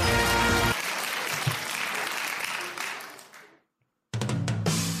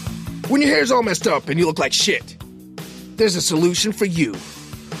 When your hair's all messed up and you look like shit, there's a solution for you.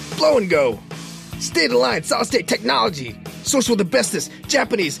 Blow and Go. State-of-the-line solid-state technology. Sourced with the bestest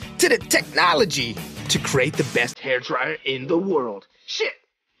Japanese tinted technology to create the best hairdryer in the world. Shit,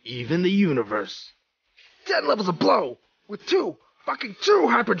 even the universe. 10 levels of blow with two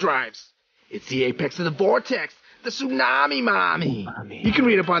hyperdrives. It's the apex of the vortex, the tsunami mommy. You can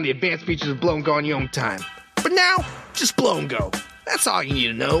read up on the advanced features of Blow and Go on your own time. But now, just Blow and Go. That's all you need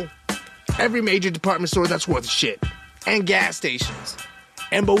to know. Every major department store that's worth a shit. And gas stations.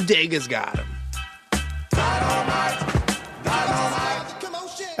 And bodegas got them.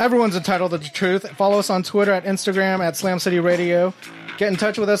 Everyone's entitled to the truth. Follow us on Twitter at Instagram at Slam City Radio. Get in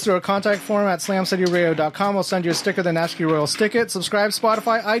touch with us through our contact form at slamcityradio.com. We'll send you a sticker, the Nashki Royal Stick It. Subscribe,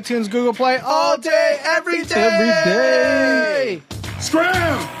 Spotify, iTunes, Google Play, all day, every day! Every day!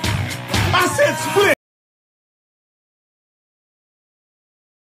 Scram! I said split!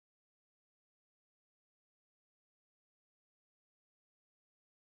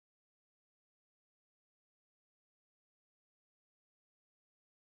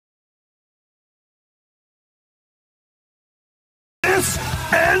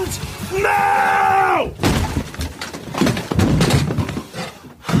 And now!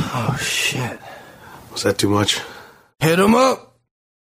 Oh, shit. Was that too much? Hit him up!